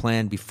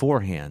planned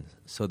beforehand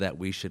so that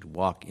we should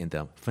walk in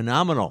them.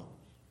 Phenomenal.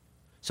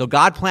 So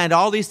God planned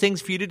all these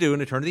things for you to do in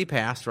eternity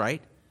past,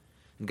 right?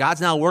 And God's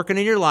now working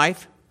in your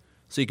life,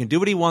 so you can do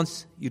what he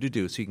wants you to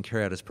do, so you can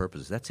carry out his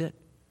purposes. That's it.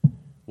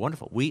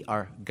 Wonderful. We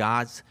are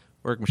God's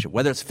workmanship.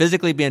 Whether it's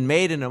physically being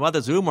made in a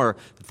mother's womb, or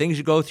the things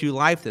you go through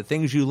life, the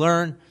things you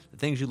learn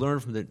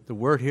from the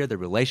word here, the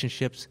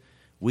relationships,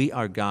 we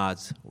are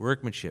God's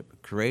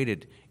workmanship,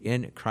 created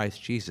in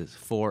Christ Jesus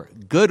for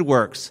good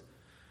works,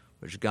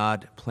 which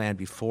God planned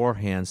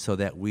beforehand so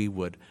that we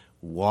would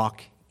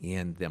walk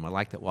in them. I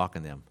like that, walk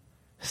in them.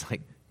 It's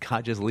like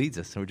God just leads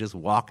us, and we're just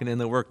walking in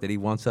the work that he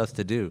wants us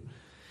to do.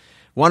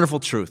 Wonderful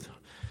truth.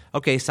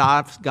 Okay,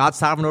 God's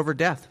sovereign over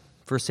death.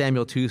 1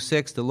 Samuel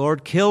 2:6, the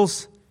Lord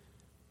kills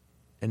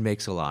and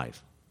makes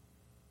alive.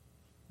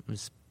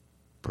 It's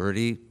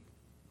pretty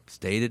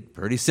stated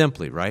pretty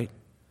simply, right?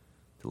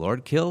 The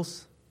Lord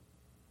kills,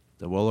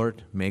 the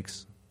Lord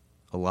makes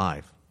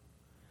alive.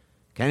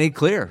 Can't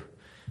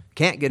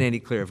get any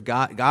clearer. If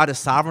God is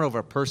sovereign over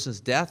a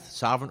person's death,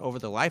 sovereign over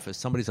their life. If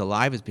somebody's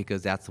alive, it's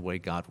because that's the way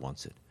God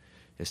wants it.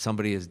 If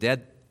somebody is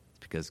dead,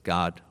 because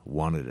God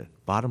wanted it.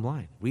 Bottom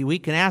line. We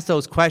can ask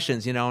those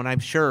questions, and I'm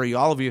sure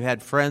all of you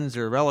had friends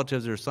or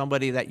relatives or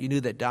somebody that you knew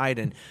that died,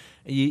 and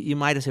you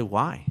might have said,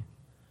 why?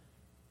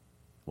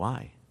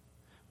 Why?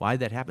 Why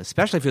did that happen?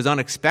 Especially if it was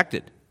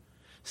unexpected.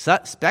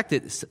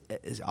 Suspected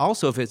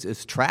also if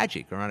it's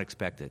tragic or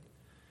unexpected.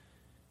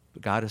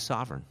 But God is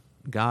sovereign.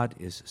 God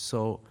is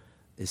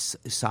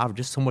sovereign,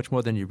 just so much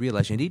more than you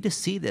realize. You need to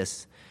see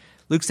this.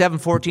 Luke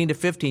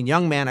 7:14-15,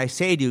 young man, I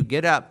say to you,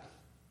 get up.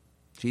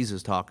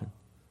 Jesus talking.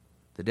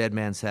 The dead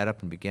man sat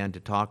up and began to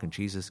talk, and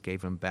Jesus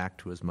gave him back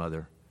to his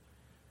mother.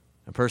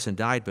 A person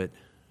died, but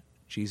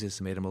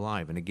Jesus made him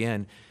alive. And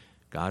again,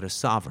 God is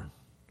sovereign.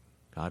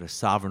 God is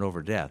sovereign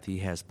over death. He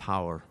has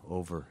power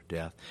over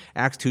death.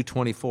 Acts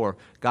 2:24,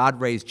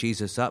 God raised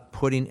Jesus up,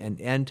 putting an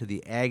end to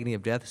the agony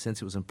of death,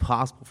 since it was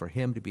impossible for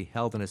him to be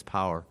held in his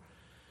power.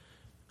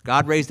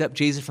 God raised up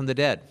Jesus from the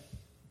dead.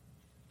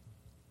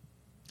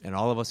 And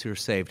all of us who are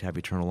saved have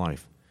eternal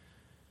life.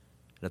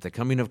 And at the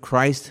coming of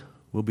Christ,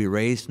 will be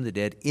raised from the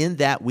dead, in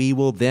that we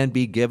will then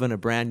be given a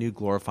brand new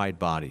glorified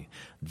body.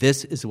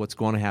 This is what's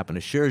going to happen.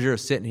 As sure as you're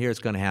sitting here, it's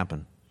going to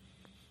happen.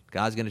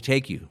 God's going to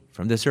take you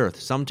from this earth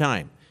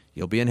sometime.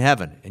 You'll be in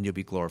heaven, and you'll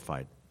be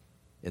glorified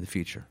in the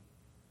future.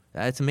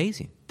 That's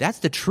amazing. That's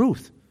the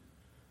truth.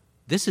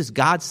 This is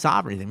God's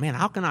sovereignty. Man,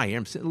 how can I?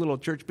 I'm sitting in a little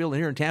church building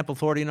here in Tampa,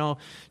 Florida,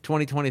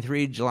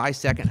 2023, July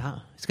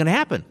 2nd. It's going to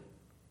happen.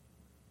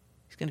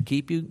 He's going to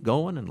keep you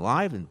going and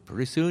alive, and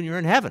pretty soon you're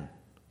in heaven.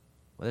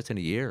 Well, that's in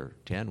a year or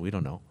 10. We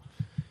don't know.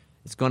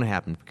 It's going to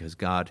happen because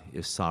God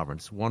is sovereign.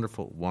 It's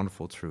wonderful,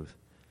 wonderful truth.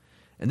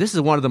 And this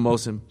is one of the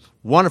most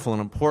wonderful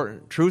and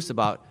important truths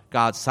about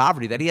God's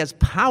sovereignty, that he has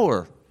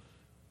power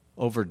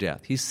over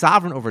death. He's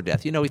sovereign over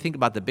death. We think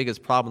about the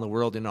biggest problem in the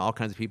world, all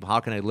kinds of people. How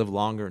can I live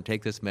longer and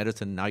take this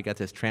medicine? Now you got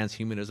this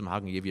transhumanism. How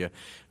can you give you a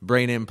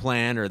brain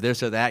implant or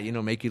this or that,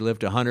 make you live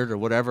to 100 or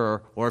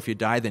whatever, or if you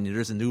die, then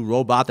there's a new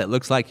robot that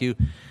looks like you.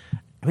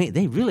 I mean,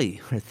 they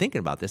really are thinking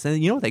about this.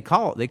 And what they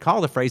call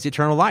the phrase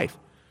eternal life.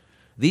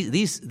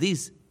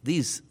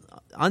 These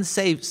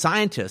unsaved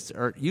scientists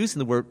are using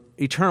the word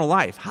eternal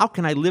life. How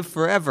can I live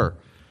forever?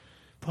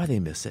 Boy, they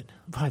miss it.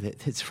 Boy,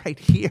 it's right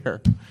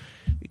here.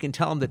 We can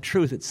tell them the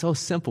truth. It's so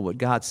simple what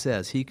God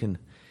says. He can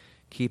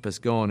keep us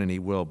going, and he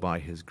will by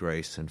his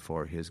grace and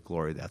for his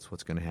glory. That's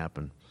what's going to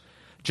happen.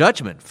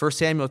 Judgment, 1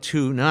 Samuel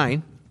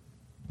 2:9.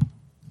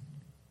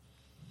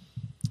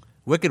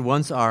 Wicked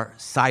ones are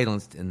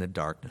silenced in the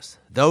darkness.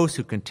 Those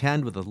who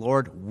contend with the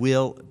Lord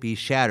will be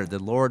shattered. The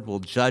Lord will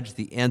judge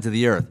the ends of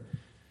the earth.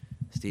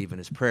 Steve, in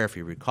his prayer, if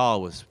you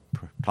recall, was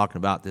talking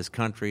about this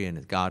country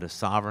and God is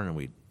sovereign, and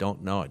we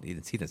don't know it. He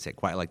didn't say it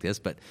quite like this,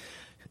 but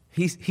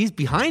he's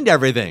behind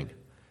everything.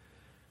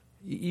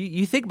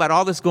 You think about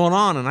all this going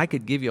on, and I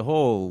could give you a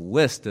whole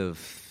list of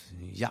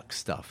yuck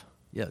stuff.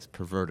 Yes,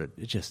 perverted.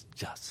 It's just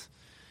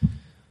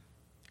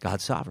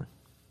God's sovereign.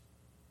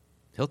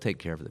 He'll take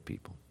care of the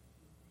people.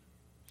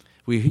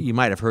 You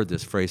might have heard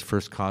this phrase,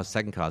 first cause,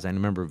 second cause. I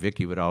remember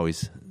Vicki would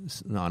always,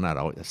 not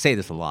always, say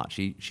this a lot.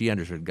 She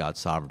understood God's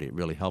sovereignty. It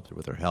really helped her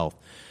with her health,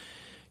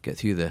 get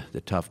through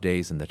the tough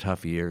days and the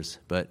tough years.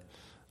 But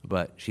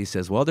she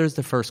says, well, there's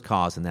the first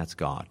cause, and that's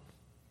God.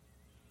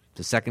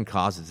 The second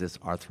cause is this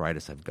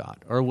arthritis I've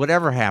got, or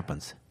whatever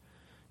happens.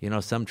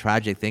 Some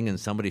tragic thing and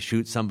somebody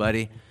shoots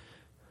somebody.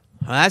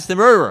 Well, that's the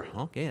murderer.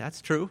 Okay,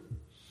 that's true.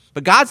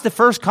 But God's the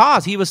first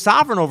cause. He was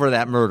sovereign over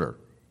that murder.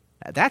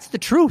 That's the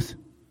truth.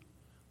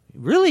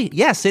 Really?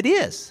 Yes, it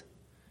is.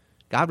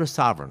 God was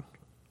sovereign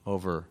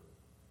over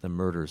the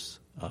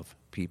murders of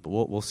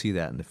people. We'll see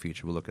that in the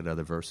future. We'll look at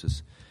other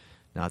verses,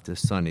 not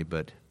this Sunday,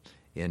 but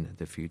in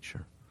the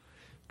future.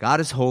 God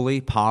is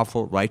holy,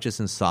 powerful, righteous,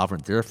 and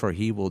sovereign. Therefore,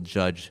 he will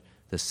judge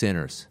the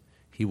sinners.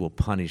 He will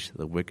punish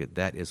the wicked.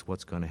 That is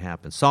what's going to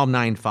happen. Psalm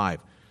 9:5.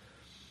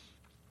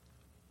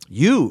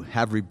 You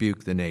have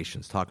rebuked the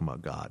nations, talking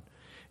about God.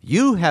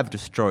 You have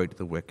destroyed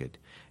the wicked.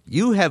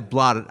 You have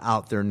blotted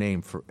out their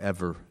name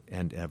forever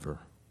and ever.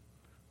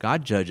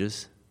 God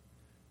judges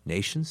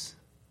nations.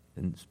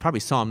 And probably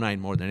Psalm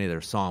 9 more than any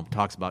other psalm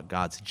talks about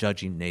God's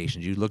judging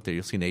nations. You look there,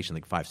 you'll see nation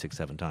like 5, 6,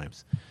 7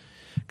 times.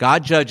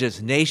 God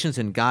judges nations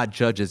and God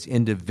judges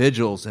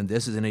individuals, and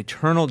this is an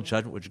eternal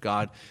judgment which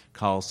God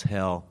calls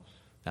hell.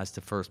 That's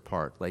the first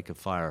part. Lake of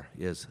fire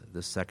is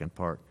the second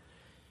part.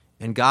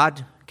 And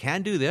God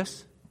can do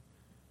this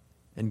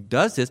and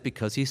does this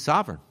because he's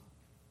sovereign.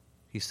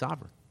 He's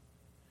sovereign.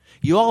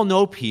 You all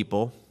know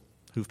people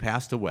who've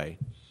passed away,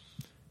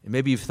 and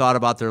maybe you've thought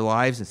about their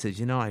lives and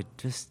said, I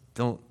just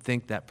don't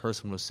think that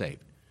person was saved.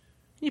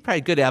 You probably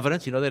had good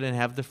evidence. They didn't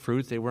have the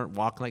fruits. They weren't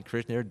walking like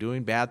Christians. They were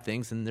doing bad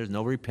things, and there's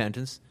no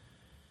repentance.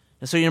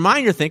 And so in your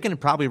mind, you're thinking,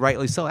 and probably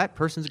rightly so, that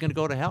person's going to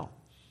go to hell.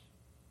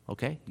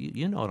 Okay?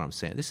 You know what I'm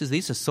saying.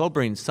 These are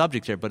sobering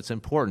subjects here, but it's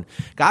important.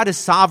 God is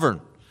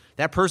sovereign.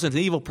 That person's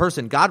an evil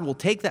person. God will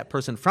take that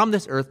person from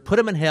this earth, put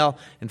him in hell,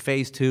 and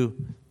phase 2,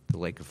 the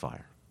lake of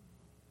fire.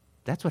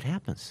 That's what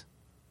happens.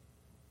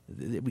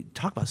 We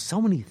talk about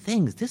so many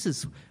things. This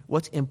is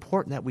what's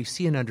important, that we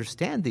see and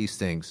understand these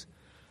things.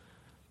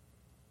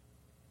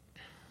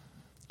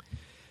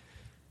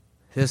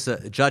 This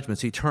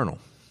judgment's eternal,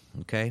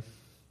 okay?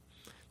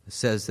 It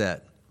says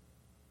that,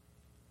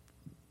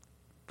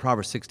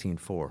 Proverbs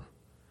 16:4,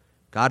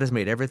 God has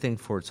made everything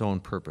for its own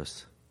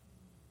purpose,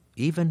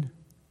 even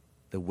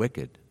the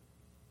wicked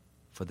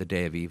for the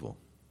day of evil.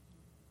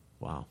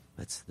 Wow.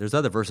 There's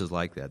other verses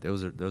like that.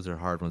 Those are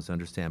hard ones to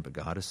understand, but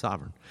God is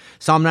sovereign.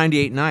 Psalm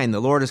 98:9, the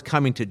Lord is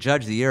coming to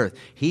judge the earth.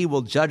 He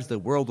will judge the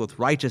world with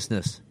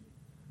righteousness.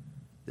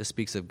 This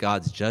speaks of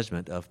God's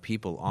judgment of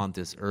people on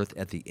this earth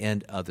at the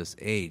end of this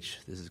age.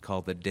 This is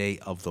called the day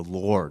of the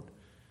Lord.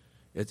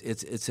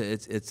 It's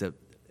a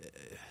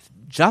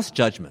just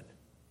judgment.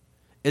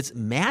 It's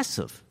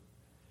massive.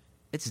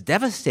 It's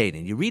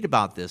devastating. You read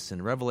about this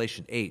in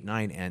Revelation 8,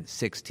 9, and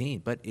 16,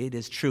 but it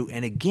is true.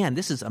 And again,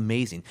 this is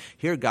amazing.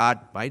 Here God,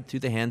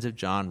 through the hands of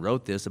John,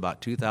 wrote this about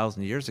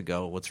 2,000 years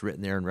ago, what's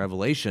written there in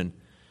Revelation.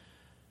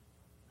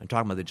 I'm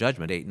talking about the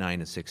judgment, 8, 9,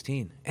 and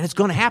 16. And it's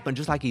going to happen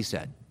just like he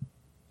said.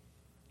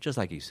 Just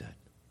like he said.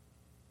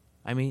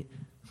 I mean,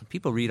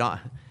 people read on.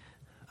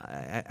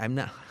 I'm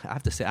not, I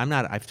have to say,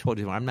 I've told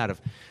you, I'm not a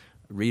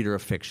reader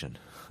of fiction.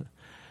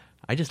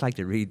 I just like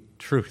to read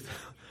truth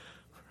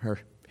or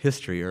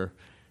history or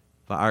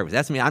biography.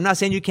 That's me. I'm not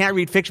saying you can't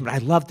read fiction, but I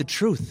love the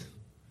truth.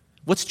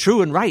 What's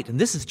true and right? And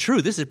this is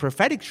true. This is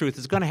prophetic truth.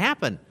 It's going to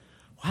happen.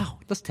 Wow,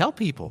 let's tell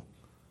people.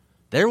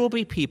 There will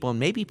be people, and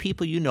maybe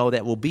people you know,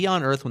 that will be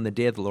on earth when the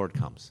day of the Lord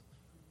comes.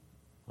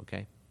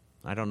 Okay?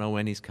 I don't know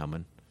when he's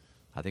coming.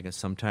 I think it's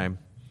sometime.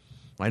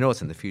 Well, I know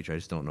it's in the future. I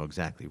just don't know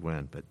exactly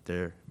when. But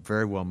there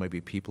very well may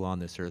be people on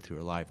this earth who are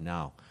alive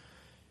now.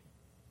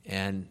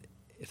 And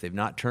if they've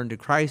not turned to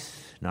Christ,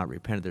 not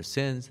repented of their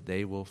sins,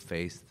 they will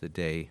face the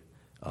day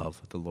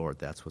of the Lord.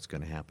 That's what's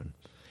going to happen.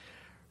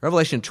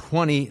 Revelation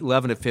 20,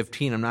 11 to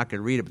 15, I'm not going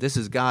to read it, but this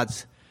is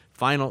God's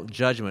final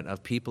judgment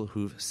of people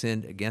who've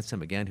sinned against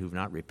him, again, who've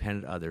not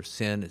repented of their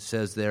sin. It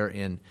says there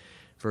in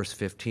verse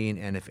 15,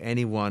 and if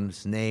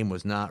anyone's name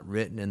was not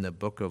written in the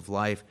book of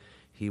life,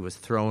 he was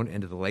thrown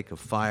into the lake of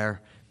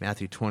fire.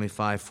 Matthew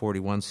 25,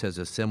 41 says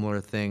a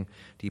similar thing.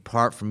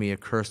 Depart from me,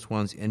 accursed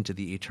ones, into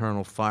the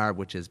eternal fire,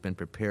 which has been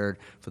prepared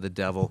for the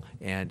devil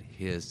and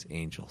his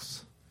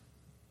angels.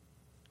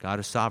 God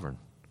is sovereign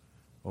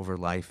over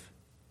life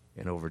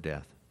and over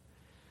death.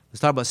 Let's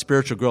talk about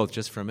spiritual growth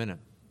just for a minute.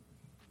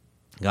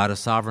 God is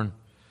sovereign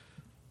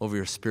over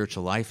your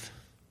spiritual life.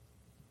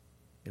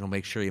 It'll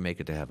make sure you make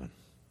it to heaven.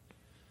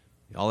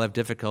 We all have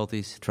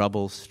difficulties,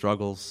 troubles,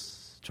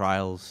 struggles,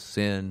 trials,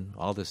 sin,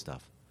 all this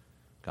stuff.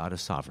 God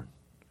is sovereign.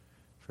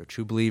 For a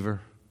true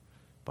believer,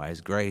 by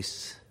his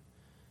grace,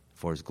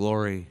 for his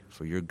glory,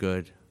 for your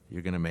good,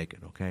 you're going to make it,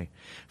 okay?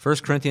 1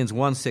 Corinthians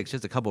 1:6,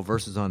 just a couple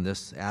verses on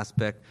this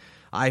aspect.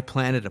 I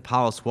planted,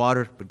 Apollos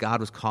watered, but God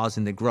was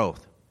causing the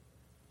growth.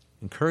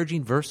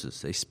 Encouraging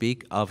verses. They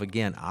speak of,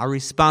 again, our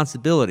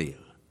responsibility.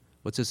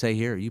 What's it say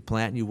here? You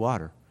plant and you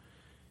water.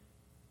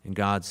 In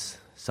God's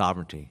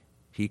sovereignty,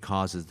 he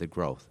causes the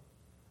growth.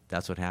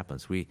 That's what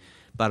happens.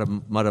 About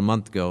a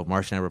month ago,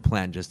 Marcia and I were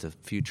planting just a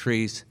few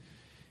trees,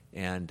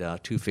 and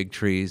 2 fig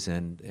trees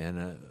and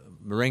a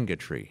moringa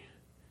tree.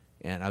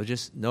 And I was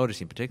just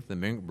noticing,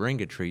 particularly the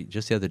moringa tree,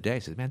 just the other day. I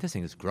said, man, this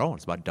thing is growing.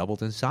 It's about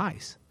doubled in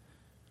size.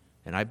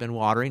 And I've been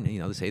watering.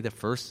 They say the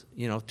first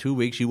 2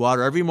 weeks you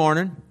water every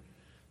morning.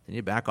 Then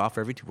you back off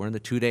every 2. We're in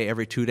the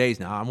every 2 days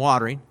now. I'm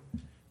watering.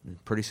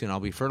 And pretty soon I'll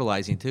be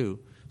fertilizing too.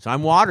 So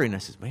I'm watering. I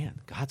says,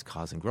 man, God's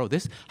causing growth.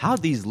 How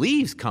did these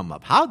leaves come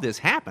up? How did this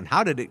happen?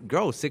 How did it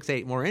grow 6,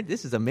 8 more inches?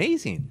 This is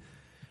amazing.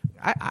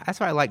 That's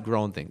why I like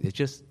growing things. It's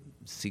just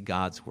see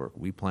God's work.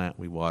 We plant,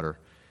 we water.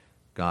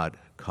 God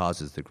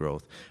causes the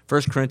growth.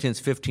 1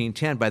 Corinthians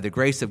 15:10, by the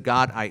grace of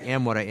God I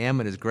am what I am,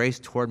 and his grace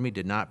toward me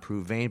did not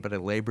prove vain, but I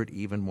labored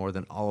even more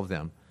than all of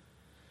them.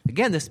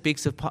 Again, this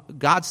speaks of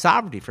God's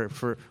sovereignty.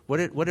 For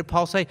what did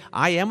Paul say?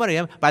 I am what I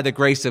am by the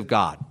grace of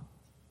God.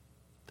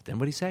 But then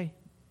what did he say?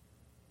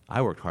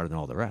 I worked harder than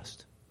all the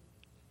rest.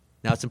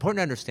 Now, it's important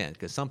to understand,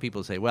 because some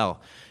people say,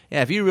 well,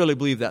 yeah, if you really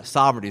believe that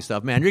sovereignty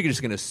stuff, man, you're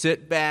just going to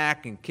sit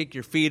back and kick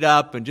your feet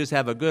up and just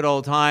have a good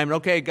old time.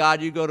 Okay,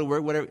 God, you go to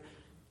work, whatever.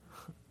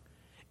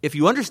 If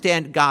you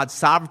understand God's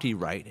sovereignty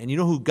right, and you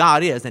know who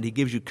God is, and he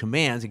gives you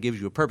commands and gives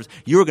you a purpose,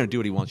 you're going to do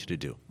what he wants you to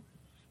do.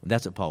 And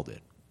that's what Paul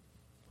did.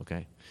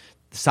 Okay?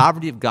 The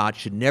sovereignty of God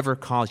should never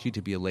cause you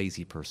to be a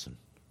lazy person.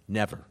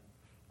 Never.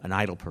 An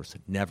idle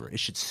person. Never. It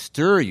should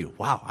stir you.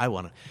 Wow, I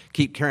want to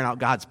keep carrying out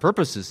God's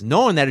purposes.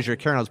 Knowing that as you're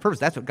carrying out his purpose,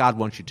 that's what God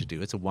wants you to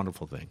do. It's a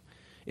wonderful thing.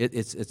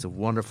 It's a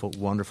wonderful,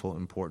 wonderful,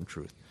 important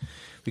truth.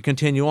 We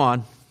continue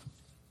on.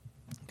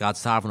 God's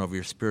sovereign over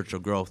your spiritual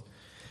growth.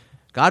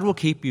 God will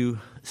keep you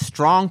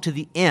strong to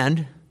the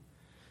end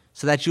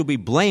so that you'll be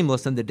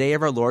blameless in the day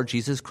of our Lord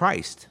Jesus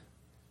Christ.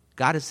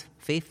 God is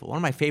faithful. One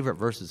of my favorite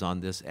verses on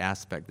this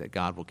aspect, that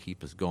God will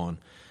keep us going.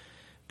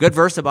 Good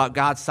verse about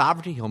God's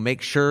sovereignty. He'll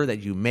make sure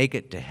that you make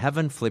it to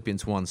heaven.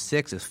 Philippians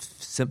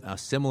 1:6, a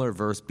similar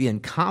verse. Being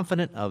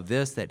confident of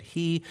this, that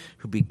he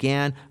who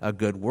began a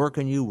good work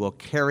in you will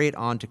carry it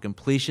on to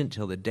completion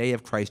till the day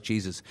of Christ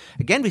Jesus.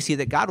 Again, we see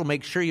that God will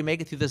make sure you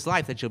make it through this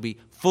life, that you'll be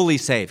fully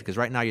saved. Because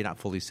right now you're not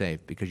fully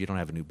saved because you don't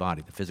have a new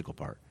body, the physical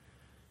part.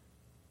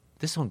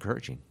 This is so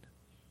encouraging.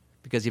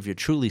 Because if you're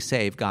truly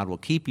saved, God will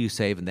keep you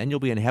saved, and then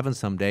you'll be in heaven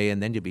someday,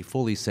 and then you'll be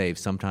fully saved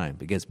sometime.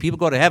 Because people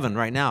go to heaven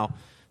right now.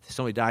 If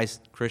somebody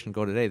dies, Christian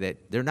go today,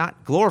 they're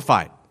not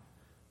glorified.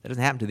 That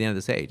doesn't happen to the end of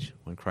this age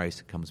when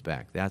Christ comes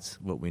back. That's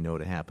what we know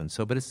to happen.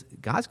 But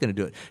God's going to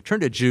do it.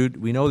 Turn to Jude.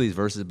 We know these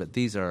verses, but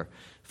these are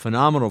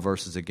phenomenal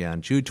verses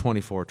again. Jude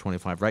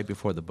 24:25, right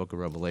before the book of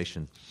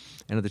Revelation,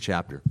 end of the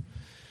chapter.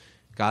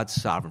 God's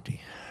sovereignty,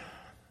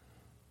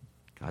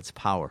 God's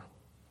power,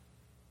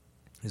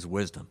 his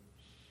wisdom,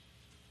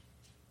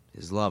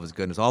 his love, his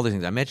goodness, all these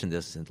things. I mentioned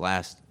this in the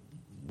last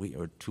week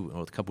or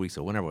a couple weeks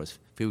ago, whenever it was,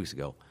 a few weeks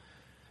ago.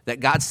 That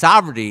God's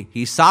sovereignty,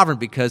 he's sovereign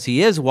because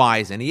he is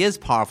wise and he is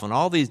powerful, and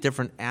all these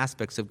different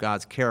aspects of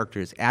God's character,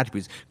 his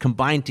attributes,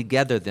 combined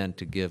together then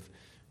to give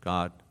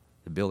God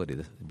the ability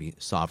to be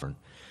sovereign.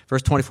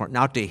 Verse 24,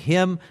 now to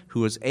him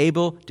who is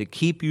able to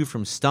keep you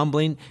from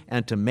stumbling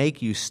and to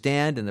make you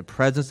stand in the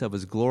presence of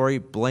his glory,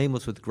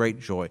 blameless with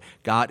great joy.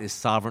 God is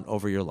sovereign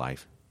over your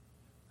life.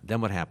 Then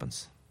what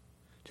happens?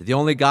 To the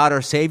only God,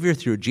 our Savior,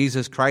 through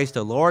Jesus Christ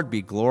our Lord,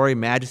 be glory,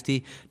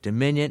 majesty,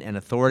 dominion, and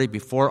authority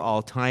before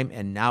all time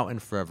and now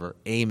and forever.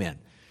 Amen.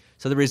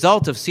 So the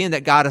result of seeing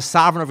that God is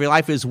sovereign over your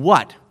life is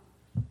what?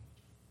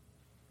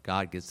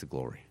 God gets the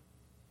glory.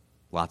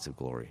 Lots of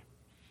glory.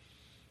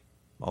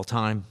 All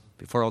time,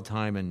 before all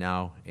time, and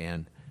now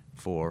and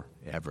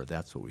forever.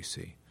 That's what we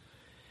see.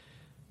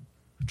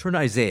 Turn to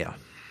Isaiah.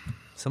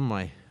 Some of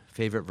my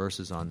favorite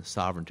verses on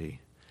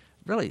sovereignty.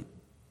 Really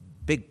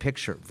big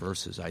picture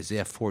verses.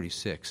 Isaiah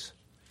 46,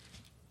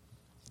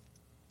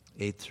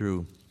 8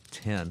 through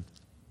 10.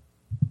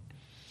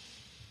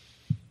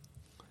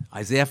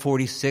 Isaiah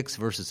 46,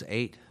 verses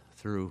 8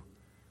 through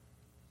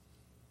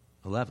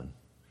 11.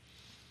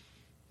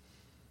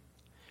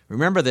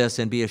 Remember this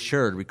and be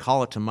assured.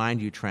 Recall it to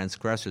mind, you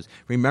transgressors.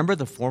 Remember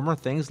the former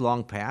things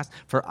long past.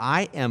 For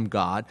I am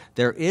God,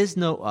 there is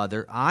no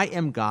other. I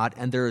am God,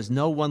 and there is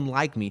no one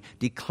like me,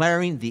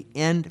 declaring the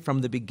end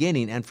from the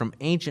beginning and from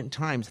ancient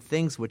times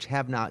things which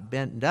have not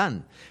been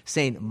done,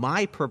 saying,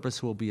 my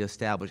purpose will be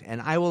established,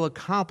 and I will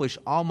accomplish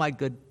all my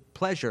good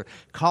pleasure,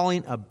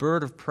 calling a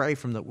bird of prey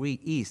from the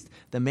east,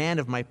 the man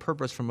of my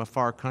purpose from a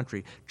far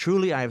country.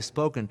 Truly I have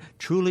spoken,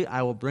 truly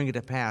I will bring it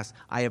to pass.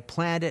 I have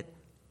planned it,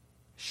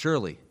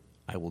 surely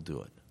I will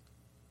do it.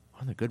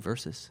 Aren't they good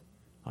verses?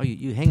 Oh,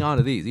 you hang on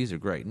to these. These are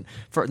great. And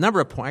for a number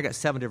of points, I got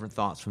 7 different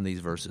thoughts from these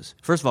verses.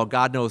 First of all,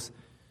 God knows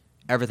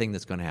everything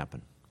that's going to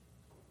happen.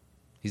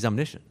 He's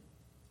omniscient.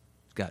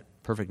 He's got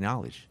perfect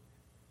knowledge.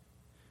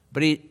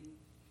 But he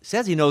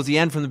says he knows the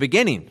end from the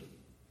beginning.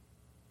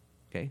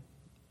 Okay?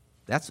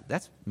 That's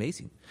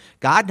amazing.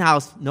 God now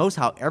knows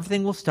how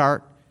everything will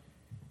start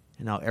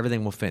and how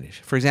everything will finish.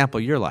 For example,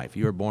 your life.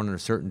 You were born on a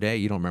certain day.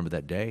 You don't remember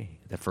that day,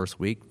 that first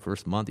week,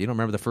 first month. You don't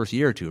remember the first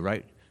year or two,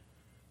 right?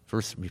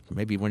 First,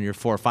 maybe when you're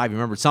 4 or 5, you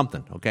remembered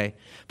something, okay?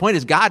 Point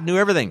is, God knew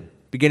everything,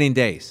 beginning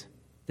days.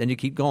 Then you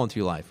keep going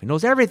through life. He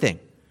knows everything.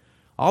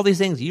 All these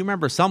things, you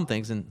remember some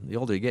things, and the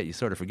older you get, you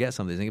sort of forget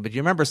some of these things, but you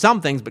remember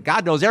some things, but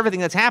God knows everything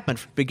that's happened,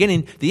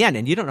 beginning to the end,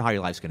 and you don't know how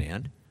your life's going to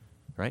end,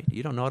 right?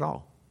 You don't know it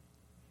all.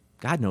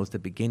 God knows the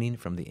beginning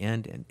from the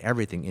end and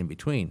everything in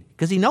between,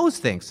 because he knows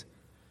things.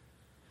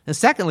 And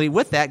secondly,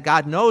 with that,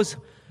 God knows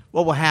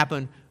what will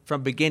happen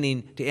from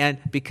beginning to end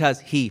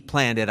because he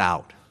planned it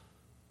out,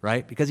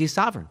 right? Because he's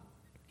sovereign.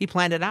 He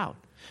planned it out.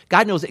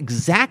 God knows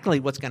exactly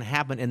what's going to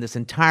happen in this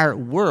entire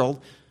world,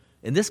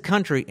 in this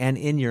country, and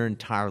in your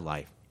entire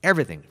life.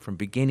 Everything from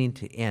beginning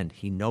to end.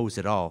 He knows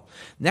it all.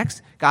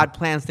 Next, God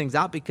plans things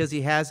out because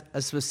he has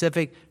a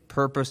specific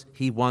purpose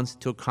he wants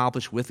to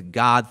accomplish. With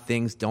God,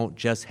 things don't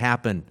just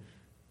happen.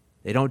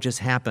 They don't just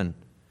happen.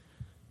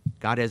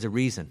 God has a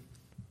reason,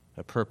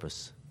 a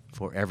purpose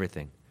for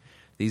everything.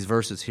 These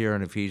verses here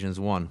in Ephesians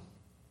 1:10,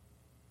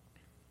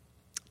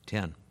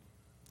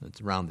 it's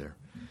around there.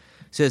 It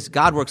says,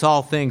 God works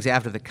all things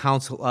after the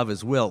counsel of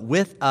his will,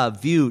 with a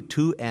view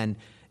to an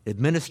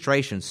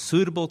administration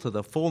suitable to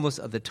the fullness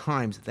of the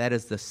times, that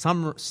is the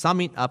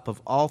summing up of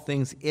all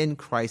things in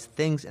Christ,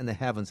 things in the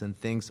heavens and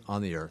things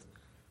on the earth.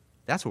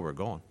 That's where we're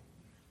going.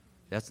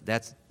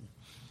 That's.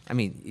 I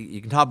mean, you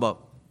can talk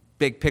about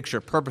big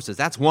picture purposes.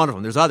 That's one of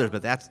them. There's others,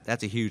 but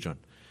that's a huge one.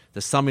 The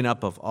summing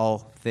up of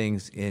all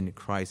things in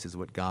Christ is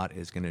what God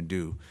is going to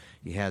do.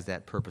 He has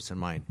that purpose in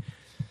mind.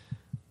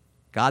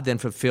 God then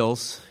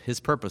fulfills his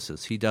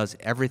purposes. He does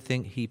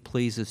everything he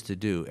pleases to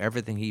do,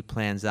 everything he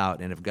plans out.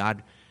 And if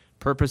God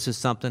purposes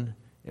something,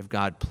 if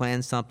God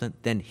plans something,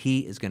 then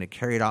he is going to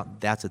carry it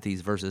out. That's what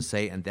these verses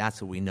say, and that's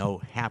what we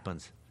know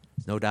happens.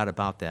 There's no doubt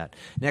about that.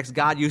 Next,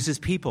 God uses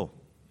people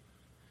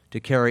to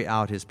carry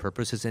out his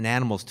purposes, and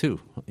animals too.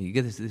 You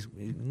get this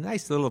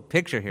nice little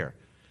picture here.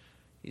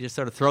 He just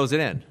sort of throws it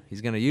in. He's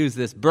going to use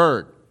this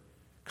bird,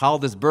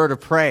 called this bird of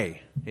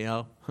prey, you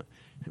know.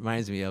 It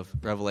reminds me of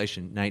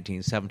Revelation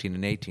 19, 17,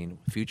 and 18,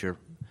 future,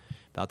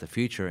 about the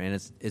future. And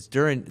it's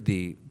during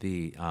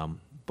the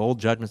bowl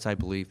judgments, I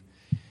believe,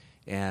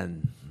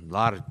 and a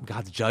lot of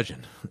God's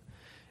judging.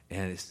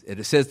 And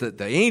it says that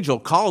the angel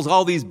calls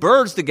all these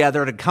birds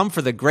together to come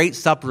for the great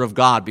supper of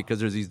God,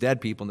 because there's these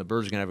dead people and the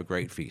birds are going to have a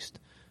great feast.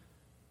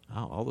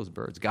 Oh, all those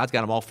birds. God's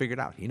got them all figured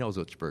out. He knows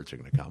which birds are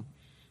going to come.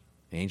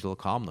 The angel will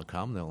call them, they'll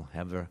come, they'll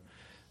have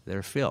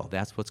their fill.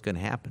 That's what's going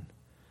to happen.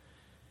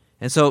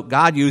 And so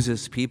God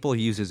uses people,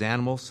 he uses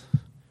animals.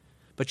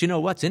 But you know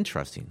what's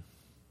interesting?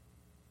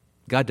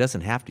 God doesn't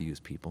have to use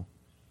people.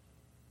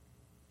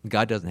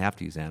 God doesn't have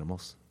to use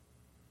animals.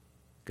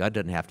 God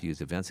doesn't have to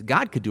use events.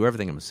 God could do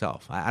everything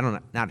himself.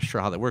 I'm not sure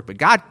how that works, but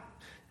God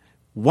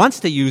wants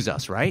to use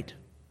us, right?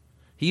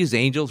 He used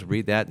angels.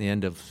 Read that at the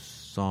end of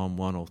Psalm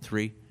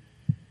 103.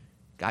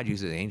 God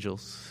uses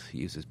angels. He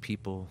uses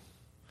people.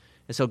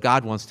 And so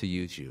God wants to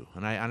use you.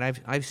 And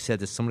I've said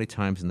this so many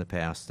times in the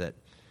past that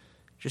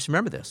just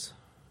remember this.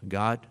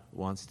 God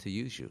wants to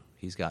use you.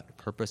 He's got a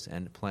purpose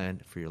and a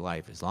plan for your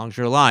life. As long as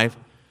you're alive,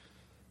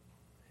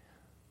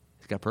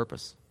 he's got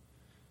purpose.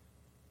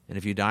 And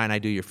if you die and I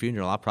do your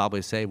funeral, I'll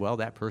probably say, well,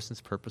 that person's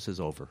purpose is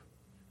over.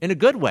 In a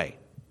good way.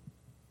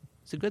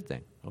 It's a good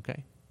thing, okay?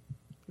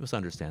 You must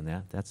understand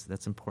that.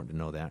 That's important to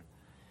know that.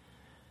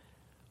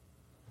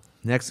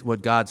 Next,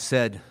 what God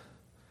said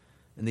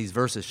in these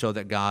verses show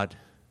that God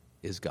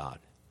is God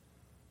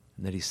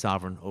and that he's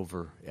sovereign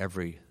over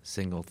every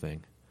single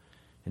thing.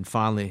 And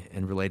finally,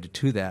 and related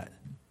to that,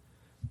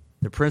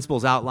 the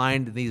principles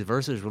outlined in these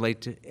verses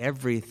relate to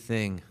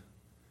everything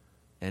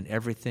and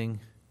everything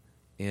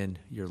in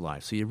your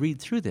life. So you read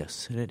through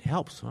this, and it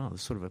helps. Wow,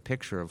 it's sort of a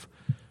picture of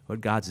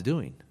what God's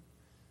doing.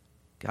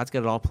 God's got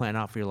it all planned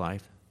out for your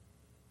life,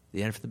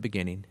 the end from the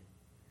beginning.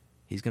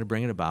 He's going to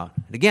bring it about.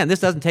 And again, this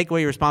doesn't take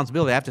away your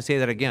responsibility. I have to say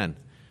that again.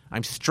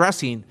 I'm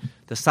stressing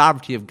the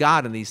sovereignty of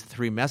God in these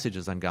three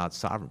messages on God's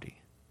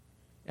sovereignty.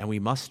 And we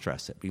must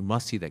stress it. We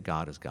must see that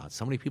God is God.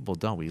 So many people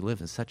don't. We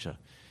live in such a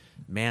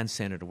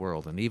man-centered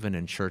world, and even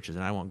in churches,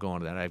 and I won't go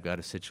into that. I've got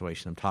a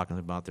situation I'm talking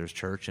about. There's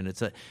church, and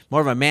it's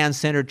more of a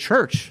man-centered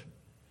church.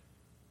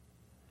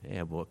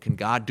 Yeah, but what can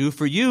God do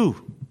for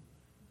you?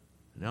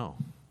 No,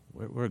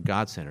 we're a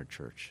God-centered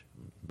church.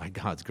 By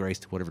God's grace,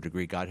 to whatever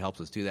degree God helps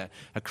us do that.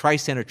 A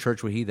Christ-centered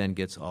church where he then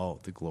gets all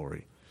the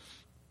glory.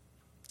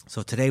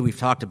 So today we've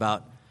talked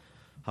about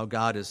how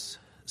God is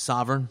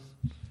sovereign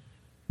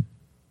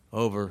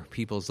over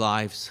people's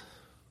lives,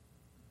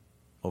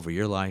 over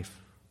your life,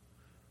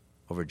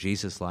 over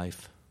Jesus'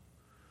 life,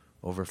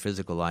 over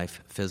physical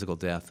life, physical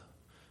death,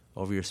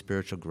 over your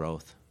spiritual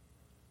growth.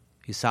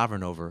 He's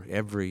sovereign over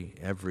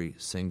every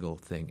single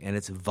thing. And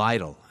it's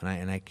vital,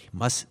 and I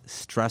must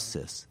stress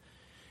this,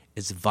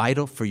 it's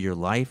vital for your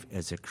life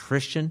as a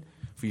Christian,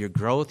 for your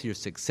growth, your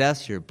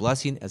success, your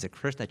blessing as a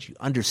Christian, that you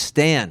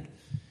understand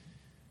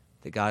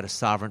that God is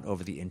sovereign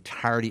over the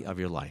entirety of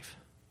your life.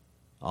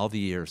 All the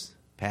years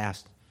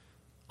past,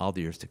 all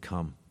the years to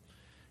come.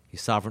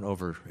 He's sovereign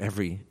over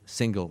every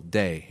single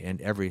day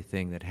and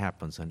everything that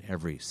happens on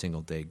every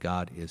single day.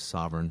 God is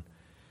sovereign.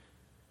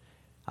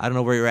 I don't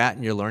know where you're at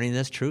in your learning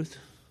this truth.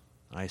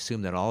 I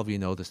assume that all of you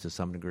know this to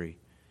some degree.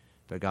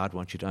 But God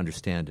wants you to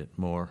understand it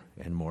more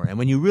and more. And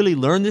when you really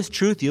learn this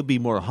truth, you'll be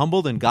more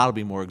humbled and God will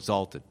be more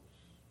exalted.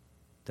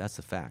 That's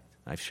the fact.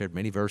 I've shared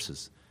many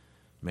verses,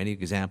 many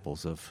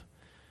examples of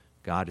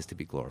God is to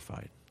be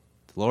glorified.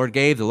 The Lord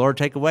gave, the Lord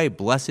take away.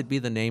 Blessed be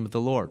the name of the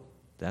Lord.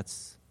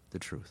 That's the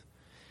truth.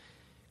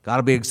 God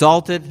will be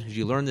exalted. As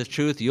you learn this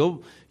truth,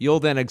 you'll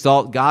then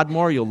exalt God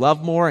more, you'll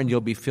love more, and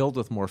you'll be filled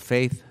with more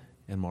faith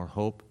and more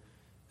hope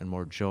and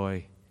more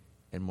joy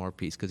and more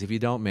peace. Because if you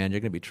don't, man,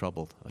 you're going to be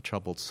troubled, a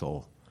troubled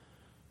soul.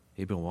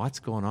 You've been, what's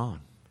going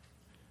on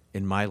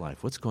in my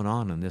life? What's going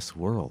on in this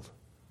world?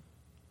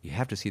 You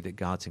have to see that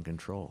God's in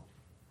control.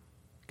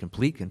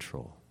 Complete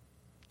control.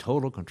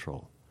 Total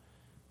control.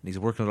 And he's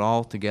working it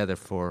all together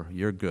for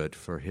your good,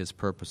 for his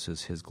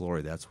purposes, his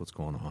glory. That's what's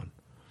going on.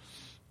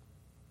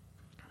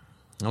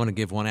 I want to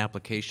give one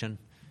application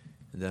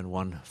and then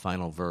one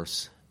final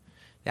verse.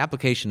 The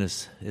application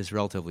is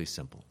relatively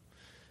simple,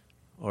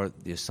 or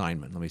the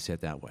assignment, let me say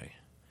it that way.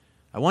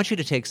 I want you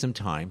to take some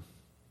time,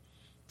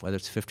 whether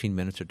it's 15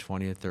 minutes or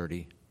 20 or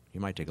 30. You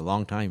might take a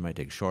long time, you might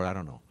take a short, I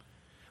don't know.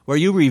 Where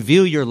you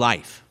review your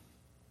life.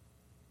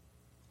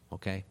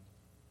 Okay?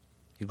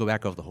 You go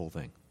back over the whole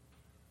thing.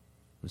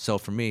 And so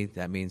for me,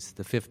 that means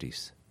the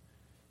 50s.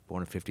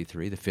 Born in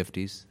 53, the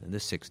 50s and the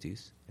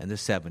 60s and the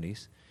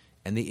 70s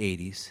and the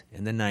 80s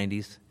and the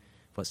 90s,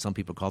 what some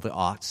people call the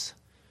aughts,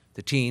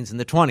 the teens and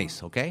the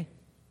 20s, okay?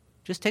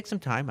 Just take some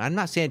time. I'm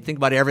not saying think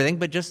about everything,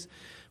 but just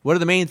what are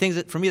the main things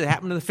that, for me, that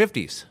happened in the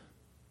 50s?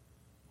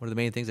 What are the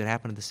main things that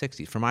happened in the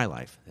 60s for my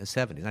life, the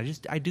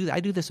 70s? I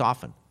do this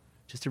often,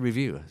 just to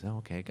review. I say,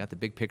 okay, got the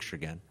big picture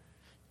again.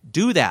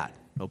 Do that,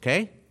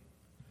 okay?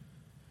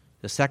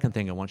 The second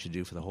thing I want you to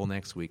do for the whole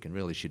next week, and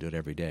really you should do it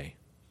every day.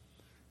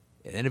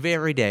 At the end of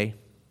every day,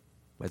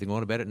 whether you're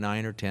going to bed at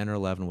 9 or 10 or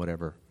 11,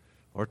 whatever,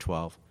 or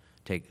 12,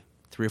 take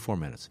 3 or 4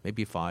 minutes,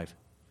 maybe 5. It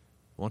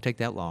won't take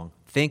that long.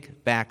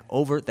 Think back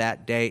over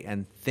that day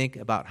and think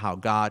about how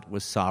God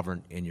was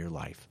sovereign in your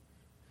life.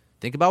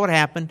 Think about what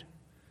happened.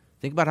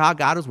 Think about how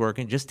God was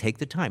working. Just take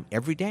the time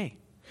every day.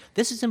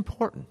 This is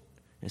important.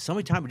 And so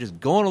many times we're just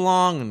going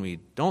along and we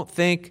don't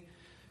think,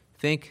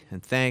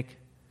 and thank,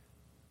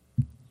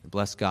 and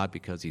bless God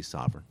because he's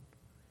sovereign.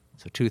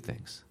 So 2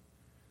 things.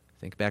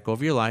 Think back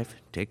over your life.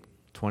 Take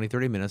 20,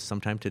 30 minutes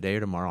sometime today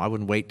or tomorrow. I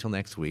wouldn't wait till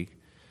next week,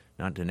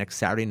 not until next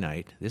Saturday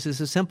night. This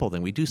is a simple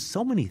thing. We do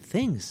so many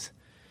things.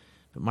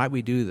 But might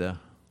we do the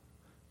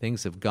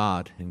things of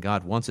God? And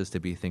God wants us to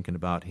be thinking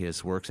about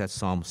his works. That's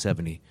Psalm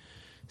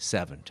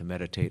 77, to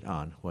meditate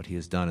on what he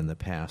has done in the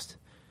past,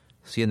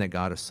 seeing that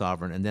God is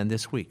sovereign. And then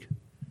this week,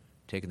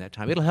 taking that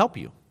time. It'll help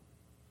you.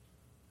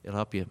 It'll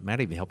help you. It might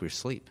even help your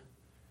sleep.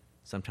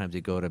 Sometimes you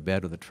go to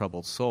bed with a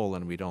troubled soul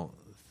and we don't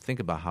think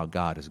about how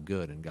God is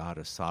good and God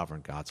is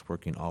sovereign. God's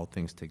working all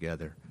things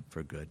together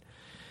for good.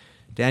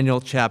 Daniel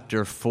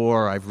chapter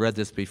 4, I've read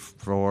this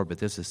before, but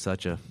this is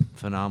such a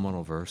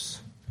phenomenal verse.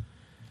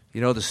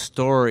 You know the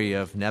story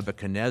of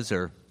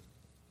Nebuchadnezzar.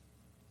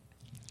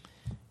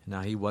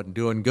 Now, he wasn't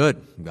doing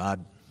good.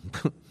 God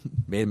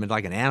made him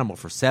like an animal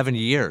for 70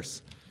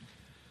 years.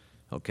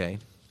 Okay?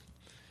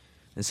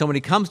 And so when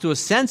he comes to his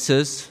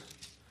senses,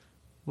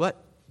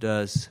 what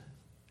does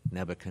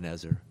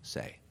Nebuchadnezzar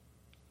say?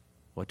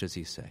 What does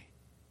he say?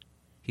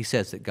 He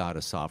says that God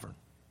is sovereign,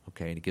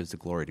 okay, and he gives the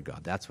glory to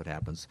God. That's what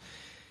happens.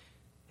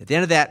 At the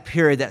end of that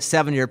period, that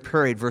 7-year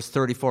period, verse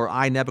 34,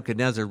 I,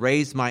 Nebuchadnezzar,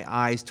 raised my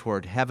eyes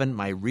toward heaven.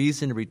 My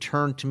reason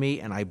returned to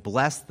me, and I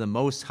blessed the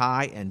Most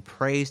High and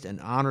praised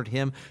and honored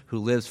him who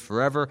lives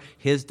forever.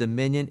 His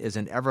dominion is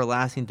an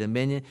everlasting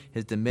dominion.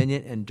 His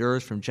dominion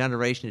endures from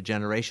generation to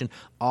generation.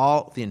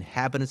 All the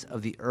inhabitants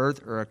of the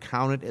earth are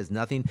accounted as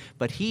nothing,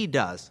 but he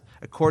does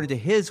according to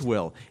his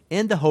will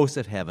in the hosts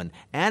of heaven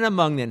and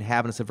among the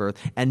inhabitants of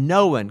earth, and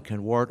no one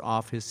can ward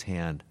off his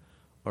hand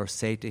or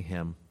say to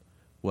him,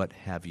 what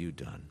have you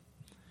done?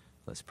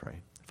 Let's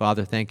pray.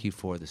 Father, thank you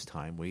for this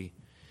time. We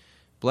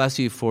bless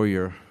you for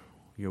your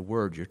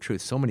word, your truth.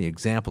 So many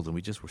examples, and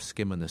we just were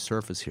skimming the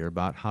surface here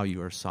about how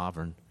you are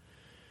sovereign.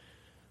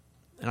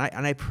 And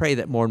I pray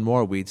that more and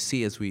more we'd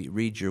see as we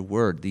read your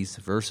word, these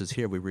verses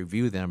here, we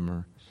review them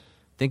or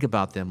think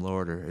about them,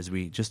 Lord, or as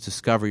we just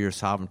discover your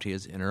sovereignty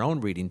as in our own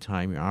reading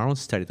time, our own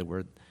study of the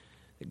word,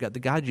 that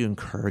God, you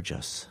encourage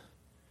us.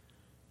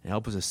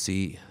 Help us to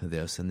see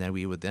this, and then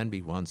we would then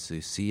be ones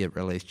to see it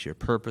relates to your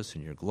purpose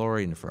and your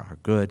glory and for our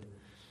good.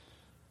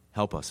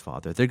 Help us,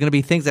 Father. There are going to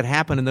be things that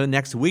happen in the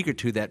next week or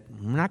two that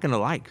we're not going to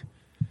like,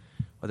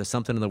 whether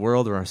something in the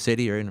world or our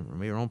city or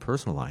in your own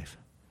personal life.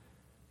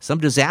 Some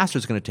disaster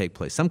is going to take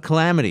place, some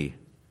calamity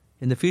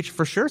in the future.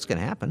 For sure it's going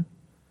to happen.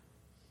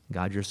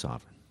 God, you're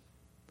sovereign.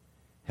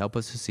 Help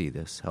us to see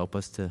this. Help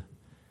us to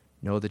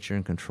know that you're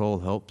in control.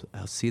 Help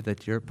us see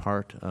that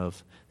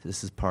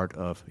this is part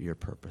of your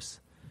purpose.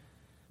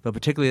 But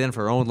particularly then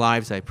for our own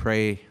lives, I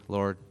pray,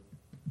 Lord,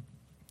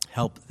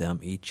 help them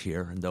each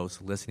here and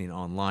those listening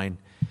online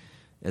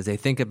as they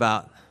think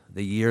about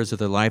the years of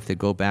their life that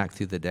go back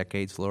through the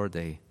decades, Lord,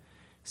 they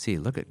see,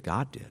 look at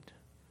God did.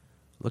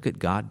 Look at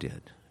God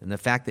did. And the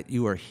fact that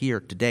you are here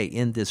today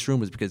in this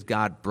room is because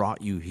God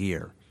brought you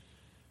here.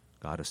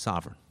 God is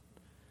sovereign.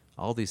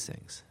 All these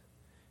things.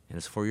 And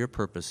it's for your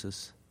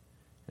purposes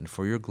and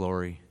for your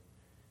glory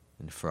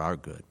and for our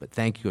good. But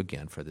thank you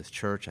again for this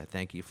church. I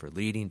thank you for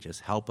leading.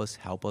 Just help us,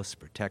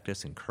 protect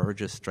us,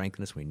 encourage us,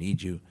 strengthen us. We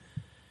need you.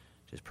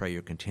 Just pray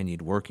your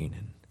continued working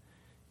and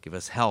give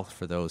us health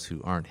for those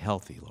who aren't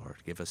healthy, Lord.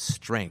 Give us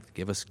strength.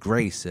 Give us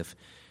grace if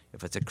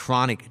it's a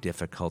chronic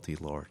difficulty,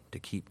 Lord, to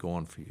keep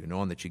going for you,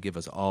 knowing that you give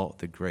us all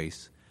the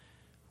grace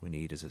we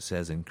need. As it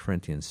says in 2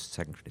 Corinthians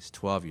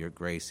 12, your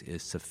grace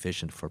is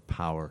sufficient, for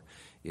power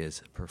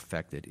is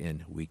perfected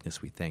in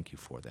weakness. We thank you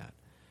for that.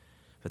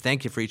 But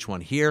thank you for each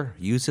one here.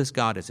 Use us,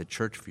 God, as a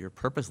church for your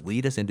purpose.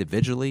 Lead us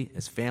individually,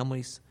 as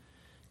families,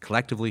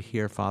 collectively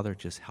here, Father.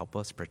 Just help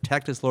us.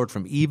 Protect us, Lord,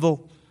 from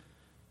evil.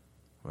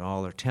 We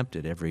all are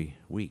tempted every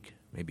week,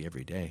 maybe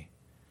every day.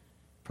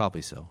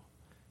 Probably so.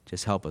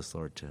 Just help us,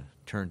 Lord, to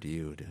turn to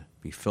you, to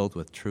be filled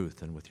with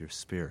truth and with your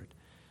Spirit,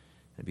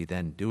 and be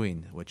then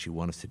doing what you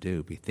want us to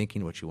do, be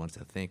thinking what you want us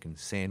to think, and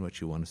saying what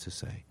you want us to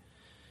say.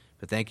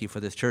 But thank you for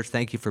this church.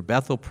 Thank you for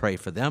Bethel. Pray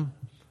for them.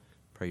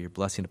 Pray your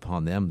blessing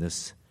upon them.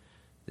 This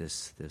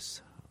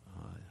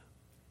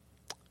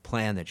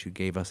plan that you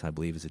gave us, I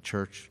believe, as a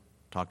church,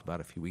 talked about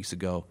a few weeks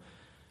ago.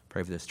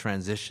 Pray for this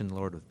transition,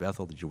 Lord, with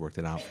Bethel, that you worked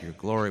it out for your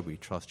glory. We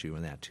trust you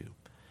in that too.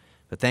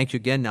 But thank you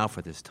again now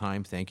for this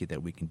time. Thank you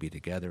that we can be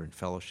together in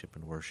fellowship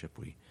and worship.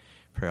 We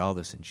pray all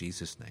this in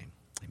Jesus' name.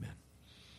 Amen.